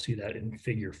 and we'll see that in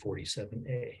figure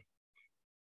 47A.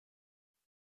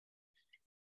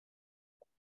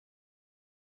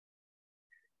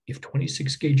 If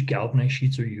 26 gauge galvanized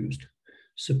sheets are used,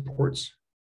 supports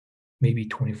may be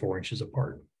 24 inches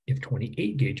apart. If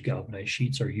 28 gauge galvanized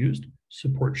sheets are used,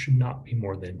 support should not be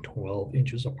more than 12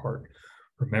 inches apart.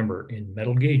 Remember, in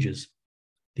metal gauges,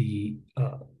 the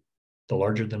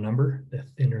larger the number, the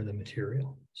thinner the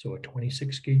material. So a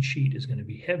 26 gauge sheet is going to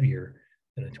be heavier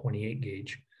than a 28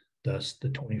 gauge, thus the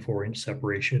 24-inch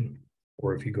separation,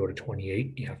 or if you go to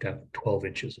 28, you have to have 12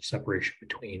 inches of separation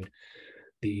between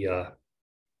the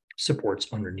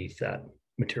supports underneath that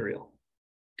material.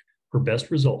 For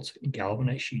best results,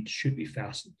 galvanized sheets should be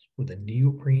fastened with a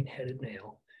neoprene headed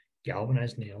nail,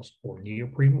 galvanized nails, or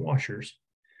neoprene washers,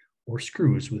 or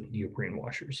screws with neoprene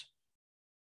washers.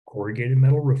 Corrugated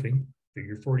metal roofing,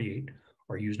 figure 48,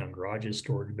 are used on garages,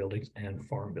 storage buildings, and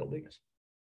farm buildings.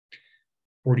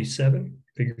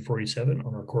 Figure 47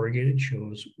 on our corrugated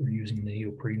shows we're using the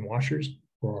neoprene washers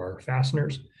for our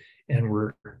fasteners, and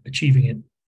we're achieving it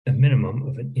a minimum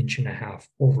of 1.5 inches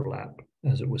overlap,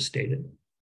 as it was stated,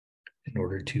 in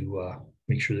order to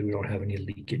make sure that we don't have any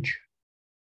leakage.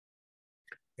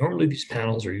 Normally, these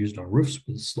panels are used on roofs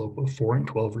with a slope of 4 and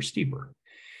 12 or steeper.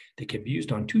 They can be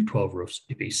used on 212 roofs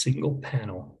if a single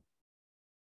panel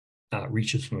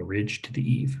reaches from the ridge to the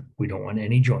eave. We don't want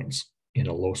any joints in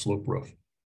a low slope roof.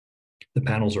 The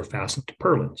panels are fastened to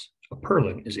purlins. A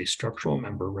purlin is a structural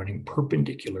member running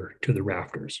perpendicular to the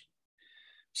rafters.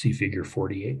 See figure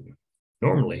 48.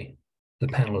 Normally, the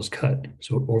panel is cut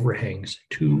so it overhangs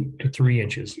 2 to 3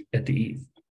 inches at the eave.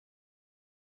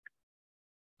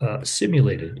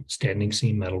 Simulated standing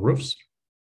seam metal roofs,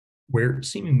 where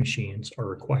seaming machines are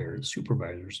required,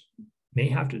 supervisors may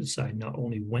have to decide not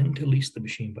only when to lease the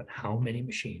machine, but how many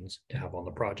machines to have on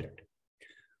the project.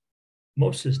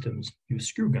 Most systems use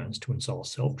screw guns to install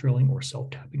self-drilling or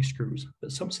self-tapping screws,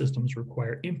 but some systems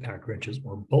require impact wrenches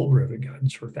or bulb rivet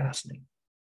guns for fastening.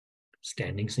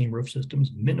 Standing seam roof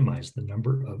systems minimize the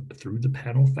number of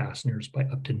through-the-panel fasteners by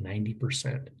up to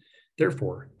 90%.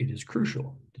 Therefore, it is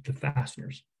crucial that the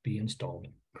fasteners be installed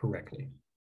correctly.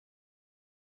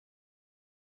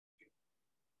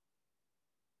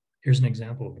 Here's an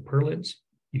example of the purlins.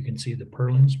 You can see the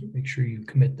purlins. Make sure you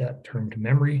commit that term to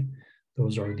memory.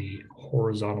 Those are the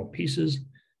horizontal pieces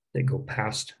that go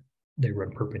past, they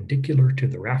run perpendicular to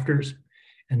the rafters,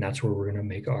 and that's where we're going to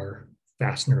make our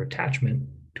fastener attachment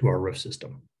to our roof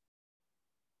system.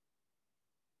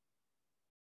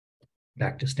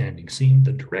 Back to standing seam,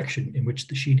 the direction in which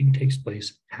the sheeting takes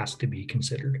place has to be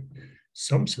considered.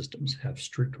 Some systems have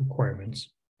strict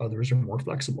requirements, others are more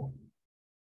flexible.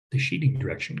 The sheeting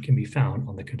direction can be found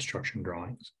on the construction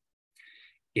drawings.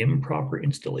 Improper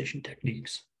installation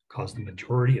techniques cause the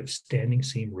majority of standing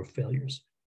seam roof failures.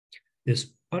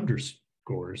 This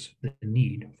underscores the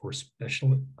need for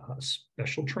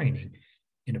special training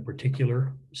in a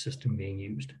particular system being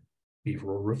used.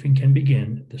 Before roofing can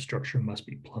begin, the structure must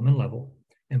be plumb and level,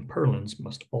 and purlins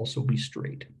must also be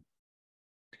straight.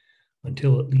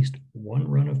 Until at least one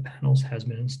run of panels has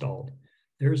been installed,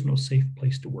 there is no safe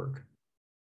place to work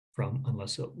from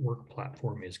unless a work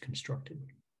platform is constructed.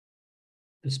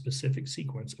 The specific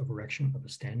sequence of erection of a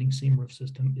standing seam roof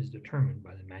system is determined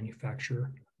by the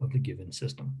manufacturer of the given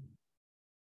system.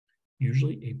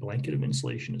 Usually, a blanket of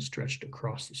insulation is stretched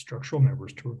across the structural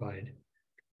members to provide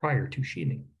prior to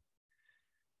sheathing.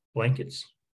 Blanket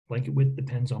width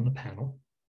depends on the panel,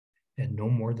 and no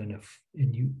more than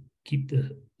and you keep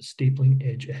the stapling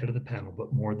edge ahead of the panel,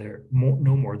 but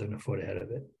no more than a foot ahead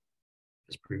of it.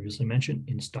 As previously mentioned,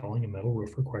 installing a metal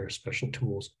roof requires special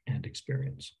tools and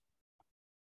experience.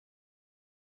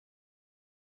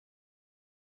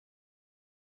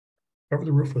 Cover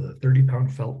the roof with a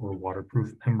 30-pound felt or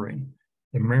waterproof membrane.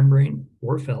 The membrane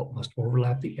or felt must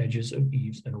overlap the edges of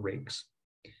eaves and rakes.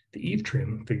 The eave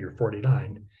trim, figure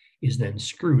 49, is then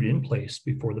screwed in place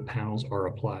before the panels are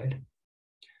applied.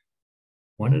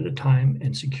 One at a time,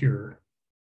 and secure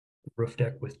the roof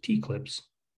deck with T-clips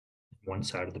on one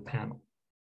side of the panel.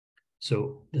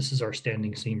 So this is our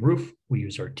standing seam roof. We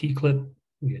use our T-clip.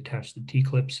 We attach the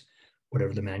T-clips,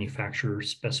 whatever the manufacturer's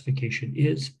specification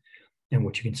is. And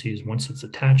what you can see is once it's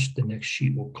attached, the next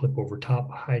sheet will clip over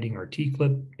top, hiding our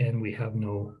T-clip, and we have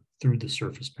no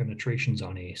through-the-surface penetrations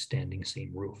on a standing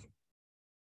seam roof.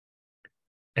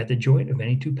 At the joint of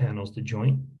any two panels, the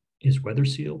joint is weather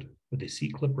sealed with a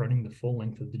C-clip running the full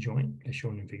length of the joint, as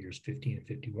shown in figures 50 and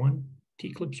 51.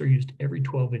 T-clips are used every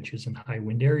 12 inches in high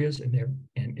wind areas and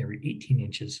every 18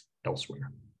 inches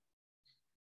elsewhere.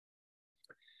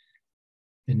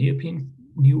 The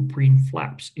neoprene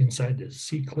flaps inside the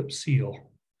C-clip seal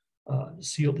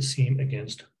the seam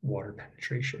against water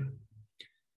penetration.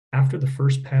 After the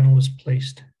first panel is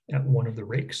placed at one of the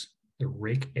rakes, the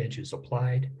rake edge is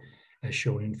applied, as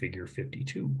shown in figure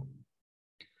 52.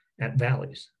 At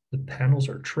valleys, the panels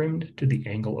are trimmed to the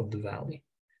angle of the valley.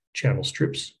 Channel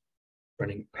strips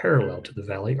running parallel to the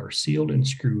valley are sealed and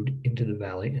screwed into the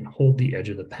valley and hold the edge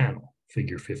of the panel,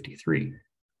 figure 53.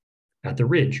 At the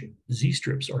ridge,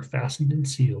 Z-strips are fastened and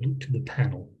sealed to the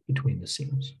panel between the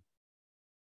seams.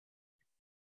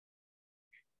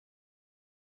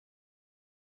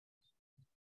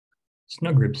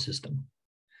 Snug rib system.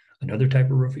 Another type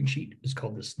of roofing sheet is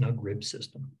called the snug rib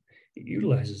system. It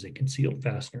utilizes a concealed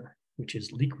fastener, which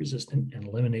is leak resistant and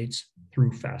eliminates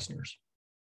through fasteners.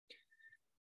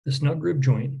 The snug rib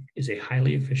joint is a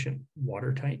highly efficient,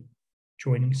 watertight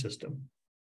joining system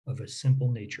of a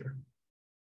simple nature.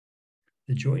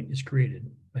 The joint is created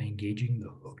by engaging the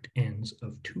hooked ends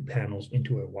of two panels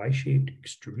into a Y-shaped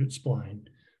extruded spline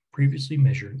previously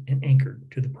measured and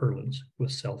anchored to the purlins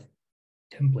with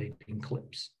self-templating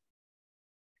clips.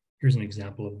 Here's an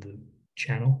example of the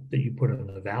channel that you put in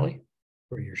the valley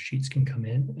where your sheets can come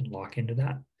in and lock into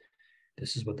that.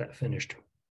 This is what that finished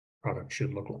product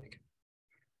should look like.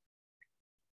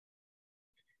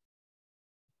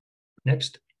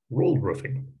 Next, roll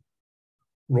roofing.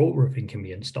 Roll roofing can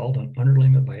be installed on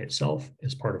underlayment by itself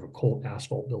as part of a cold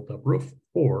asphalt built-up roof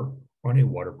or on a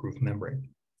waterproof membrane.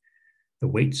 The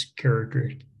weights,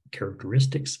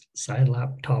 characteristics, side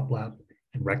lap, top lap,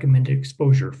 and recommended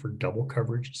exposure for double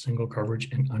coverage, single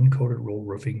coverage, and uncoated roll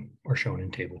roofing are shown in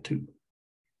Table 2.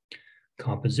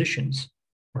 Compositions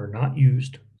are not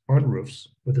used on roofs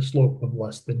with a slope of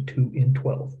less than 2 in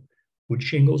 12. Wood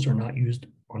shingles are not used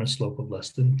on a slope of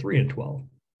less than 3 in 12,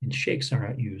 and shakes are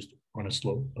not used on a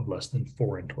slope of less than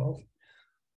 4 in 12.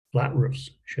 Flat roofs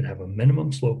should have a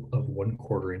minimum slope of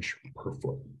 1/4 inch per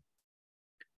foot.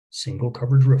 Single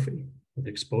coverage roofing with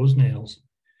exposed nails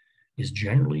is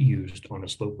generally used on a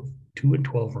slope of 2 in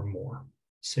 12 or more.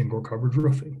 Single coverage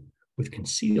roofing with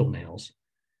concealed nails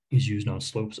is used on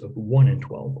slopes of 1 in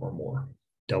 12 or more.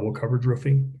 Double coverage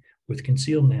roofing with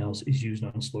concealed nails is used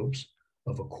on slopes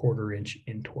of 1/4 inch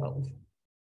in 12.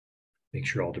 Make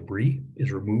sure all debris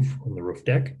is removed from the roof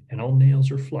deck and all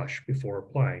nails are flush before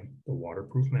applying the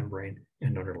waterproof membrane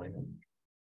and underlayment.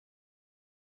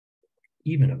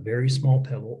 Even a very small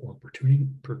pebble or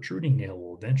protruding nail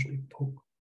will eventually poke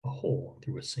a hole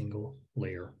through a single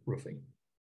layer roofing.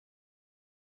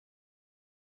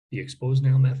 The exposed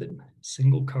nail method,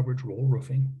 single coverage roll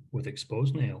roofing with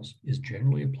exposed nails, is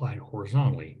generally applied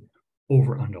horizontally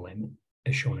over underlayment,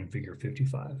 as shown in Figure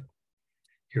 55.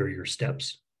 Here are your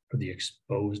steps for the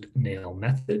exposed nail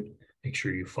method. Make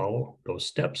sure you follow those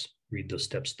steps, read those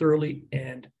steps thoroughly,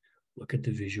 and look at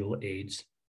the visual aids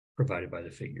provided by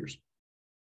the figures.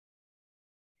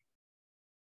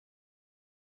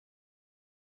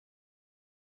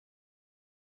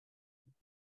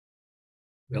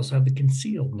 We also have the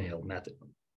concealed nail method.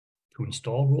 To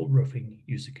install rolled roofing,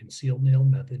 use the concealed nail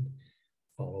method.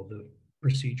 Follow the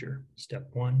procedure.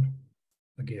 Step 1,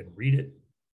 again, read it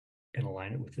and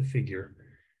align it with the figure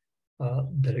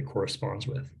that it corresponds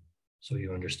with, so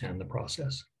you understand the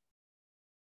process.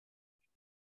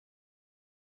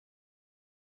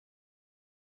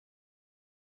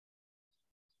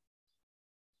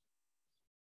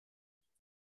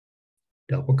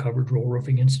 Double coverage roll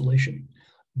roofing installation.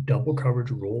 Double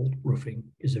coverage rolled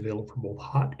roofing is available for both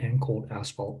hot and cold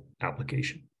asphalt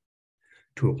application.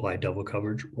 To apply double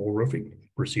coverage roll roofing,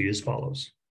 proceed as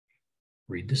follows.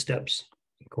 Read the steps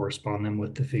and correspond them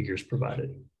with the figures provided.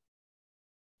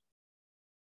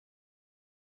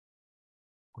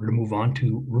 We're going to move on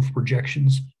to roof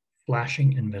projections,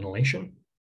 flashing, and ventilation.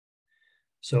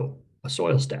 So, a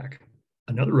soil stack.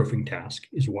 Another roofing task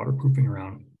is waterproofing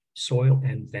around soil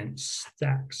and vent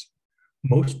stacks.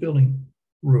 Most building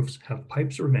roofs have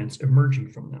pipes or vents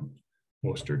emerging from them.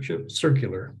 Most are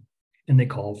circular, and they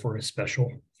call for a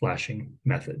special flashing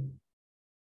method.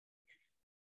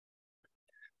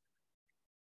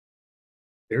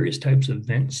 Various types of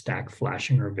vent stack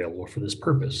flashing are available for this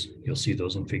purpose. You'll see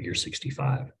those in Figure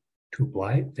 65. To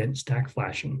apply vent stack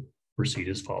flashing, proceed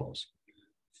as follows.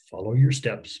 Follow your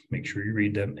steps, make sure you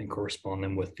read them, and correspond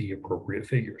them with the appropriate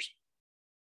figures.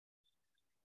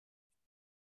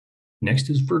 Next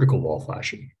is vertical wall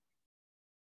flashing.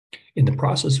 In the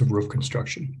process of roof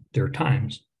construction, there are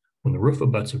times when the roof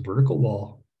abuts a vertical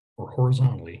wall or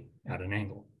horizontally at an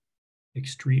angle.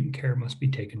 Extreme care must be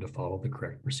taken to follow the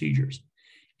correct procedures.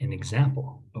 An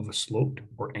example of a sloped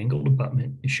or angled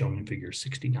abutment is shown in Figure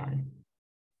 69.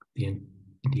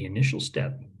 The initial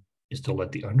step is to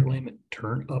let the underlayment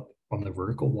turn up on the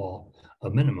vertical wall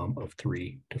a minimum of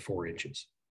 3 to 4 inches.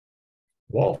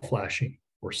 Wall flashing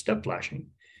or step flashing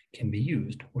can be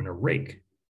used when a rake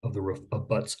of the roof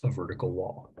abuts a vertical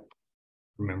wall.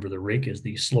 Remember, the rake is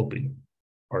the sloping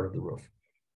part of the roof.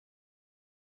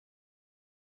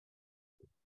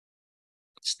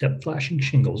 Step flashing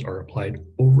shingles are applied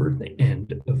over the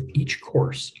end of each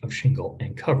course of shingle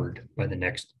and covered by the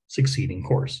next succeeding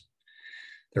course.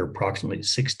 They're approximately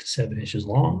 6 to 7 inches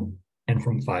long and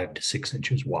from 5 to 6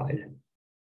 inches wide.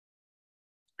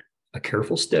 A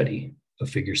careful study of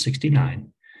Figure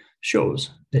 69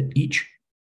 shows that each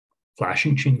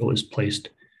flashing shingle is placed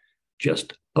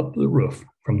just up the roof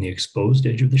from the exposed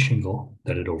edge of the shingle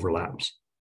that it overlaps.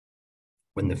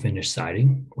 When the finished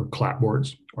siding or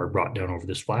clapboards are brought down over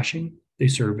this flashing, they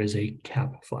serve as a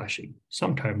cap flashing,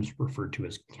 sometimes referred to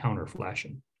as counter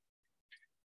flashing.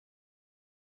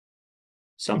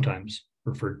 Sometimes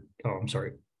referred,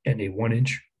 and a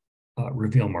 1-inch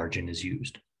reveal margin is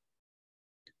used.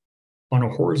 On a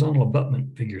horizontal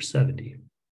abutment, Figure 70,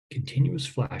 Continuous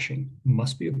flashing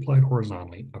must be applied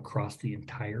horizontally across the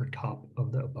entire top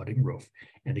of the abutting roof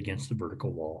and against the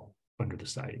vertical wall under the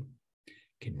siding.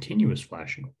 Continuous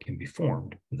flashing can be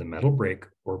formed with a metal brake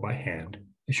or by hand,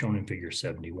 as shown in figure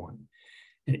 71,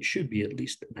 and it should be at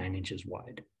least 9 inches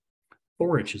wide.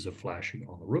 4 inches of flashing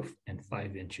on the roof and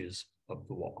 5 inches of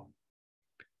the wall.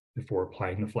 Before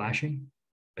applying the flashing,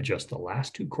 adjust the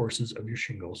last 2 courses of your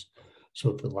shingles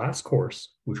so that the last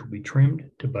course, which will be trimmed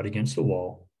to butt against the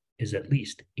wall, is at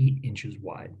least 8 inches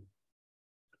wide.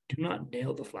 Do not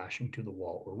nail the flashing to the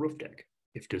wall or roof deck.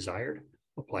 If desired,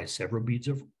 apply several beads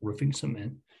of roofing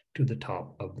cement to the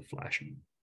top of the flashing.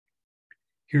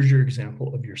 Here's your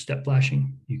example of your step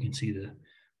flashing. You can see the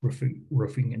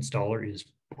roofing installer is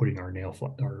putting our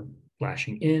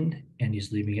flashing in, and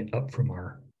he's leaving it up from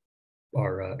our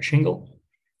shingle.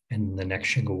 And the next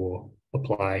shingle will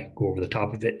apply, go over the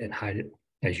top of it and hide it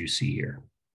as you see here.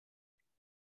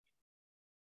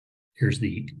 Here's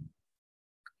the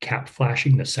cap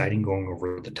flashing, the siding going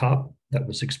over the top that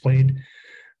was explained.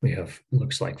 We have,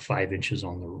 looks like 5 inches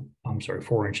on the,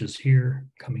 4 inches here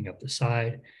coming up the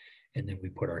side. And then we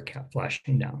put our cap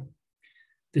flashing down.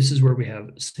 This is where we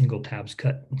have single tabs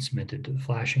cut and cemented to the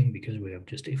flashing because we have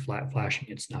just a flat flashing.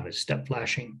 It's not a step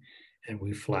flashing, and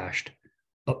we flashed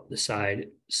up the side.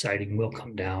 Siding will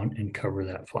come down and cover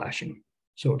that flashing,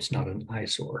 so it's not an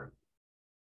eyesore.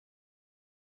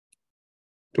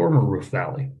 Dormer roof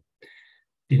valley.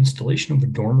 The installation of a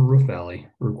dormer roof valley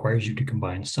requires you to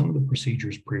combine some of the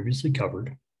procedures previously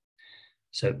covered.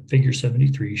 So figure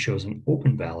 73 shows an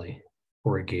open valley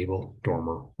for a gable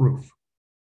dormer roof.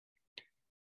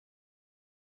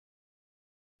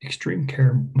 Extreme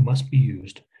care must be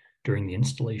used during the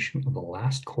installation of the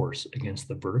last course against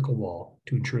the vertical wall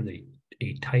to ensure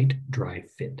a tight, dry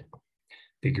fit.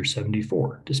 Figure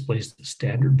 74 displays the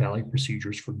standard valley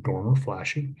procedures for dormer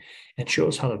flashing and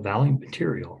shows how the valley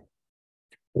material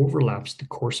overlaps the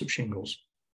course of shingles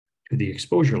to the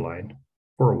exposure line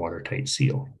for a watertight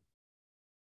seal.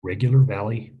 Regular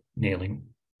valley nailing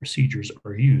procedures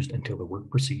are used until the work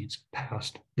proceeds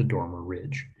past the dormer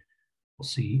ridge. We'll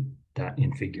see that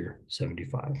in figure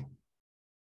 75.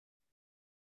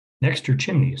 Next are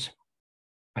chimneys,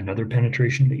 another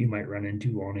penetration that you might run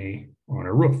into on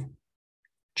a roof.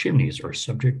 Chimneys are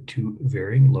subject to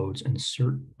varying loads and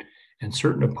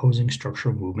certain opposing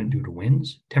structural movement due to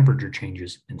winds, temperature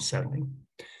changes, and settling.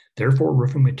 Therefore,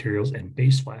 roofing materials and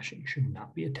base flashing should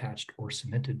not be attached or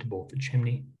cemented to both the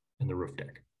chimney and the roof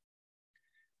deck.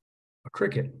 A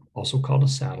cricket, also called a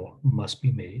saddle, must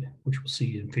be made, which we'll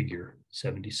see in figure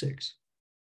 76.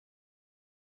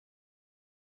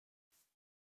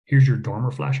 Here's your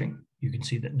dormer flashing. You can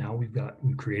see that now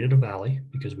we've created a valley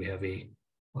because we have a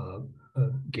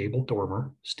gable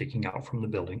dormer sticking out from the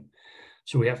building.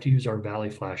 So we have to use our valley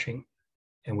flashing,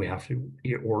 and we have to,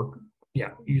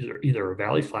 use either a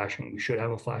valley flashing, we should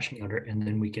have a flashing under, and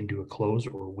then we can do a close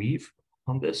or weave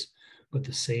on this, but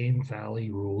the same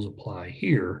valley rules apply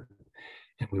here.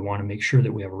 And we want to make sure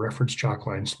that we have a reference chalk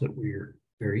line so that we're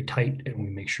very tight, and we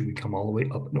make sure we come all the way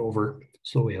up and over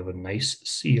so we have a nice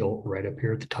seal right up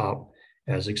here at the top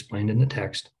as explained in the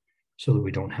text, so that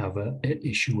we don't have an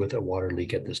issue with a water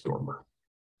leak at this dormer.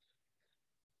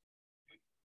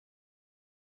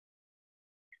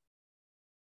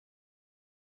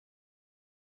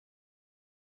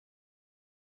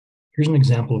 Here's an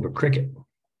example of a cricket.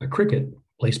 A cricket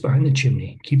placed behind the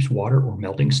chimney keeps water or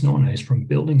melting snow and ice from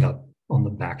building up on the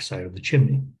back side of the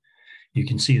chimney. You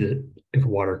can see that if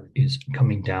water is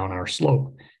coming down our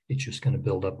slope, it's just going to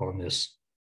build up on this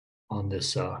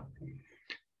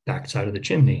back side of the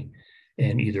chimney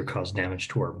and either cause damage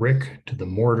to our brick, to the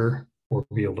mortar, or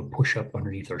be able to push up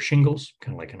underneath our shingles,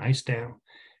 kind of like an ice dam,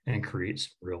 and create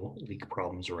some real leak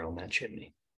problems around that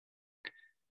chimney.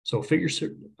 So what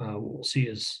we'll see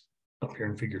is up here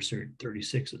in figure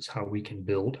 36 is how we can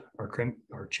build our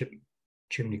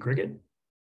chimney cricket.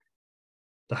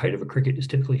 The height of a cricket is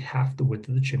typically half the width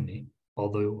of the chimney,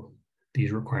 although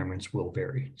these requirements will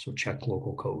vary, so check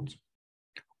local codes.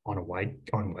 On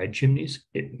wide chimneys,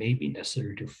 it may be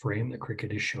necessary to frame the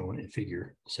cricket as shown in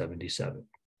figure 77.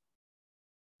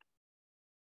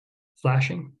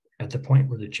 Flashing at the point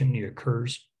where the chimney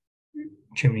comes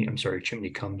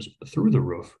through the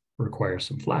roof requires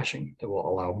some flashing that will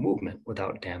allow movement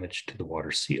without damage to the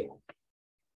water seal.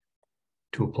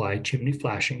 To apply chimney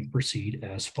flashing, proceed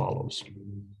as follows.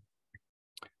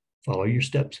 Follow your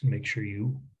steps and make sure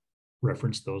you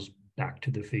reference those back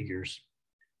to the figures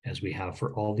as we have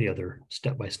for all the other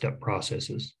step-by-step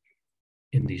processes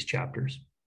in these chapters.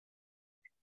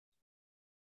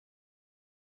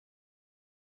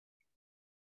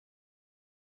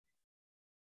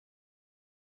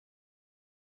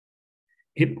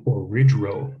 hip or ridge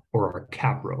row or our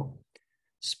cap row.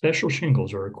 Special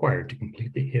shingles are required to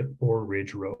complete the hip or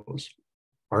ridge rows.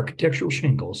 Architectural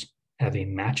shingles have a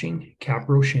matching cap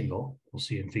row shingle, we'll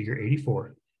see in figure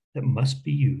 84, that must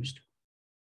be used.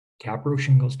 Cap row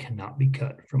shingles cannot be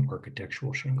cut from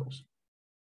architectural shingles.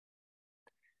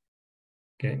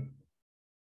 Okay.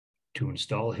 To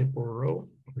install a hip or row,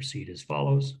 proceed as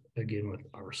follows. Again, with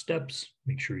our steps,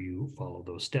 make sure you follow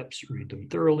those steps, read them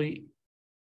thoroughly,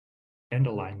 and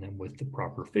align them with the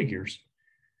proper figures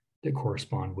that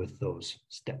correspond with those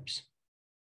steps.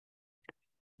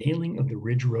 Nailing of the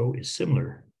ridge row is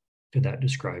similar to that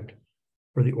described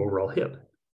for the overall hip.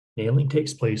 Nailing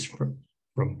takes place from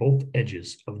both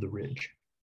edges of the ridge.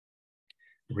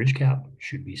 The ridge cap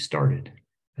should be started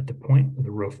at the point of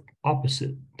the roof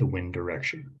opposite the wind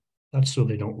direction. That's so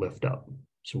they don't lift up.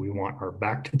 So we want our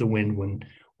back to the wind when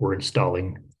we're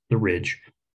installing the ridge,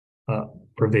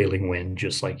 prevailing wind,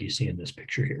 just like you see in this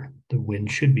picture here. The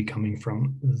wind should be coming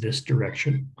from this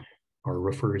direction. Our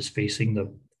roofer is facing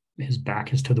his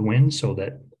back is to the wind so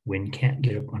that wind can't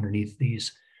get up underneath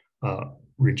these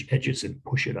ridge edges and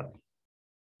push it up.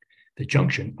 The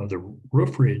junction of the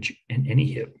roof ridge and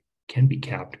any hip can be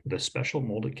capped with a special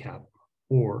molded cap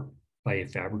or by a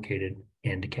fabricated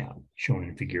end cap, shown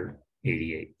in figure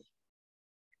 88.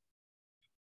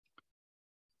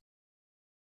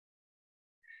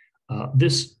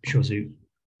 This shows a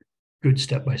good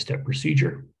step-by-step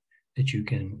procedure that you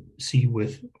can see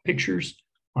with pictures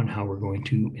on how we're going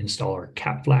to install our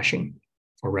cap flashing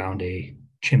around a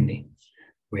chimney.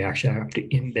 We actually have to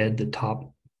embed the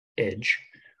top edge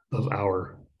of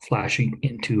our flashing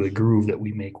into a groove that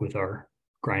we make with our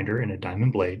grinder and a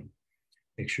diamond blade.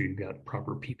 Make sure you've got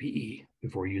proper PPE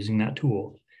before using that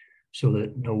tool so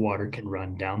that no water can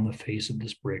run down the face of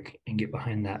this brick and get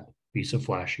behind that piece of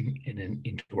flashing and then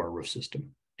into our roof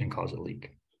system and cause a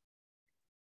leak.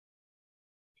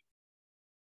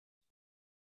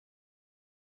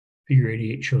 Figure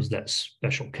 88 shows that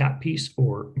special cap piece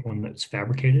or one that's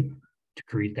fabricated to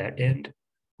create that end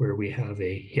where we have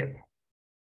a hip.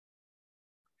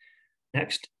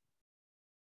 Next,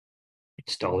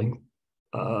 installing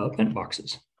vent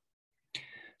boxes.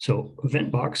 So a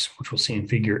vent box, which we'll see in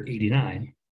figure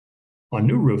 89, on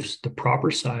new roofs, the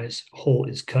proper size hole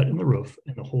is cut in the roof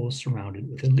and the hole is surrounded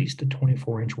with at least a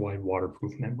 24-inch wide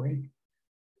waterproof membrane.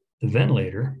 The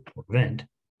ventilator, or vent,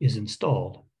 is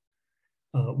installed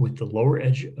with the lower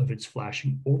edge of its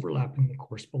flashing overlapping the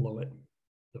course below it.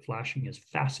 The flashing is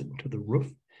fastened to the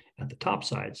roof at the top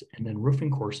sides, and then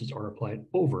roofing courses are applied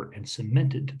over and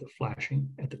cemented to the flashing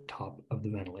at the top of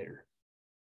the ventilator.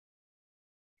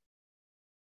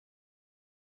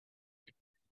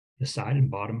 The side and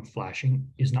bottom flashing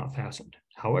is not fastened.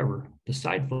 However, the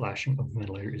side flashing of the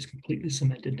ventilator is completely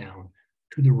cemented down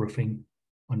to the roofing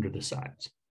under the sides.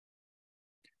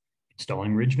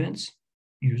 Installing ridge vents.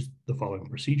 Use the following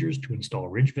procedures to install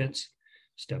ridge vents.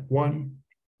 Step 1,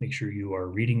 make sure you are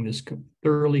reading this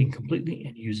thoroughly and completely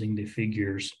and using the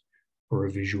figures for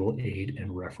a visual aid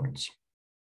and reference.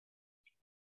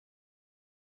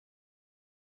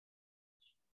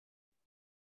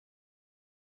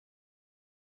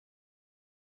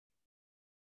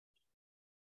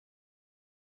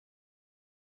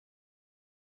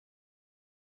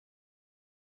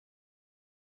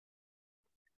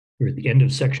 We're at the end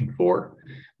of section 4.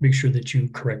 Make sure that you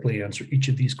correctly answer each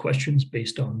of these questions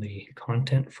based on the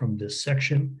content from this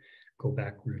section. Go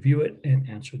back, review it, and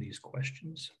answer these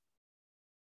questions.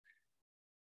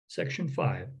 Section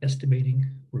 5, estimating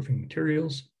roofing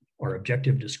materials. Our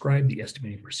objective, describe the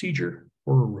estimating procedure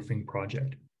for a roofing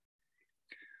project.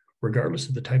 Regardless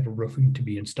of the type of roofing to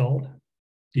be installed,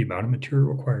 the amount of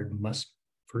material required must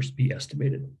first be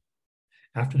estimated.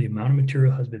 After the amount of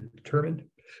material has been determined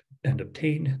and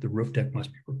obtained, the roof deck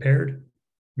must be prepared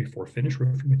before finished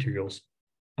roofing material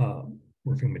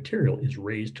is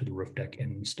raised to the roof deck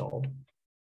and installed,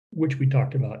 which we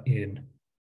talked about in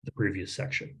the previous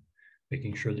section.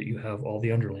 Making sure that you have all the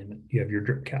underlayment, you have your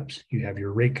drip caps, you have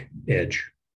your rake edge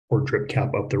or drip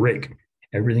cap up the rake.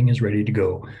 Everything is ready to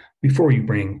go before you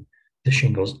bring the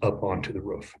shingles up onto the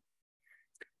roof.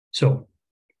 So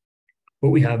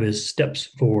what we have is steps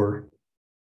for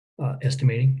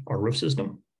estimating our roof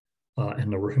system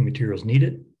and the roofing materials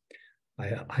needed. I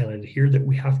highlighted here that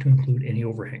we have to include any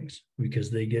overhangs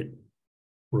because they get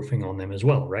roofing on them as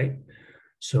well, right?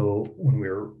 So when we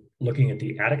were looking at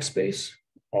the attic space,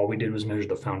 all we did was measure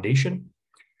the foundation.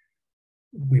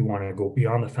 We want to go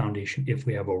beyond the foundation if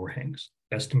we have overhangs.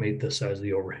 Estimate the size of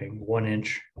the overhang, 1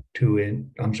 inch,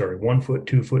 1 foot,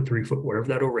 2 foot, 3 foot, whatever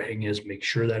that overhang is, make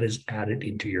sure that is added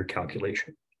into your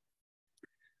calculation.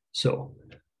 So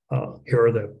here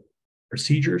are the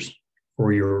procedures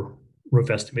for your roof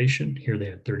estimation. Here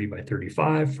they had 30 by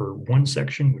 35 for one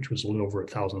section, which was a little over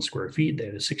 1,000 square feet. They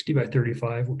had a 60 by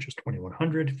 35, which is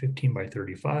 2,100, 15 by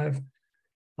 35,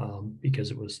 because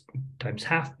it was times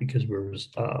half, because there was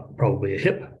probably a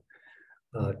hip,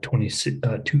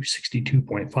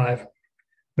 262.5.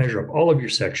 Measure up all of your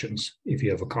sections if you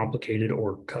have a complicated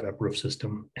or cut up roof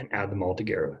system and add them all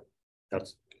together.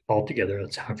 That's all together,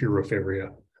 that's half your roof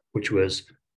area, which was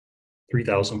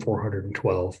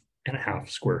 3,412.5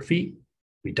 square feet.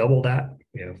 We double that,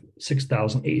 we have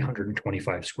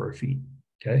 6,825 square feet.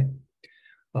 Okay.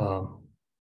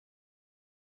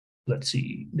 Let's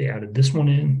see, they added this one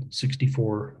in,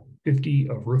 6,450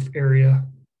 of roof area.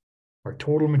 Our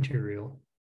total material,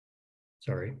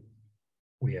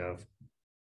 we have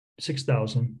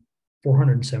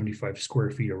 6,475 square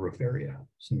feet of roof area.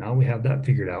 So now we have that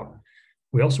figured out.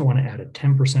 We also want to add a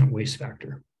 10% waste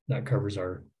factor. That covers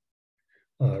our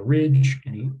ridge,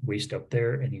 any waste up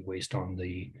there, any waste on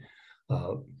the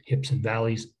hips and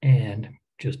valleys, and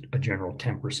just a general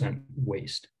 10%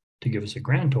 waste to give us a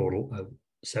grand total of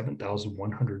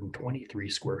 7,123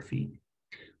 square feet.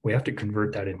 We have to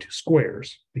convert that into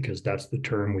squares because that's the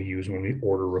term we use when we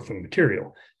order roofing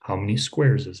material. How many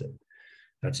squares is it?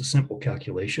 That's a simple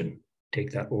calculation.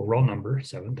 Take that overall number,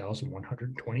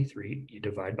 7,123, you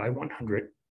divide by 100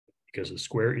 because a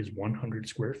square is 100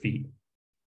 square feet.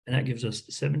 And that gives us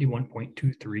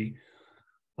 71.23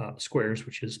 squares,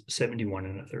 which is 71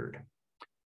 1/3.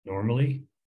 Normally,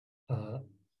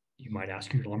 you might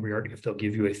ask your lumberyard if they'll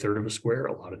give you a third of a square.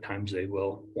 A lot of times they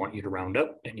will want you to round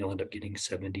up and you'll end up getting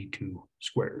 72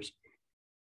 squares.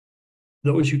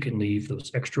 Those you can leave,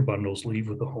 those extra bundles, leave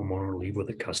with the homeowner, leave with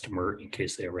a customer in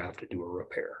case they ever have to do a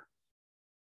repair.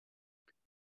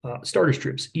 Starter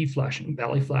strips, E-flashing,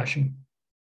 valley flashing,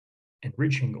 and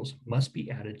ridge shingles must be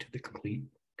added to the complete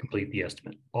the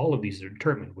estimate. All of these are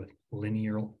determined with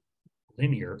linear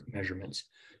measurements.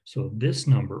 So this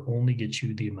number only gets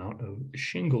you the amount of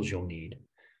shingles you'll need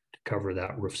to cover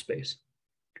that roof space.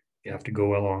 You have to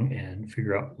go along and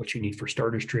figure out what you need for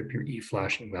starter strip, your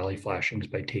E-flashing, valley flashings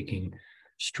by taking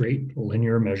straight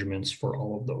linear measurements for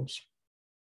all of those.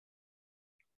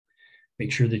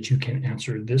 Make sure that you can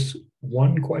answer this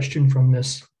one question from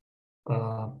this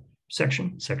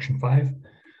section 5,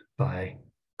 by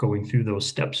going through those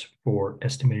steps for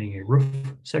estimating a roof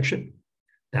section.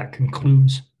 That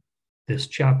concludes this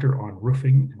chapter on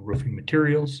roofing and roofing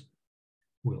materials.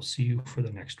 We'll see you for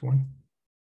the next one.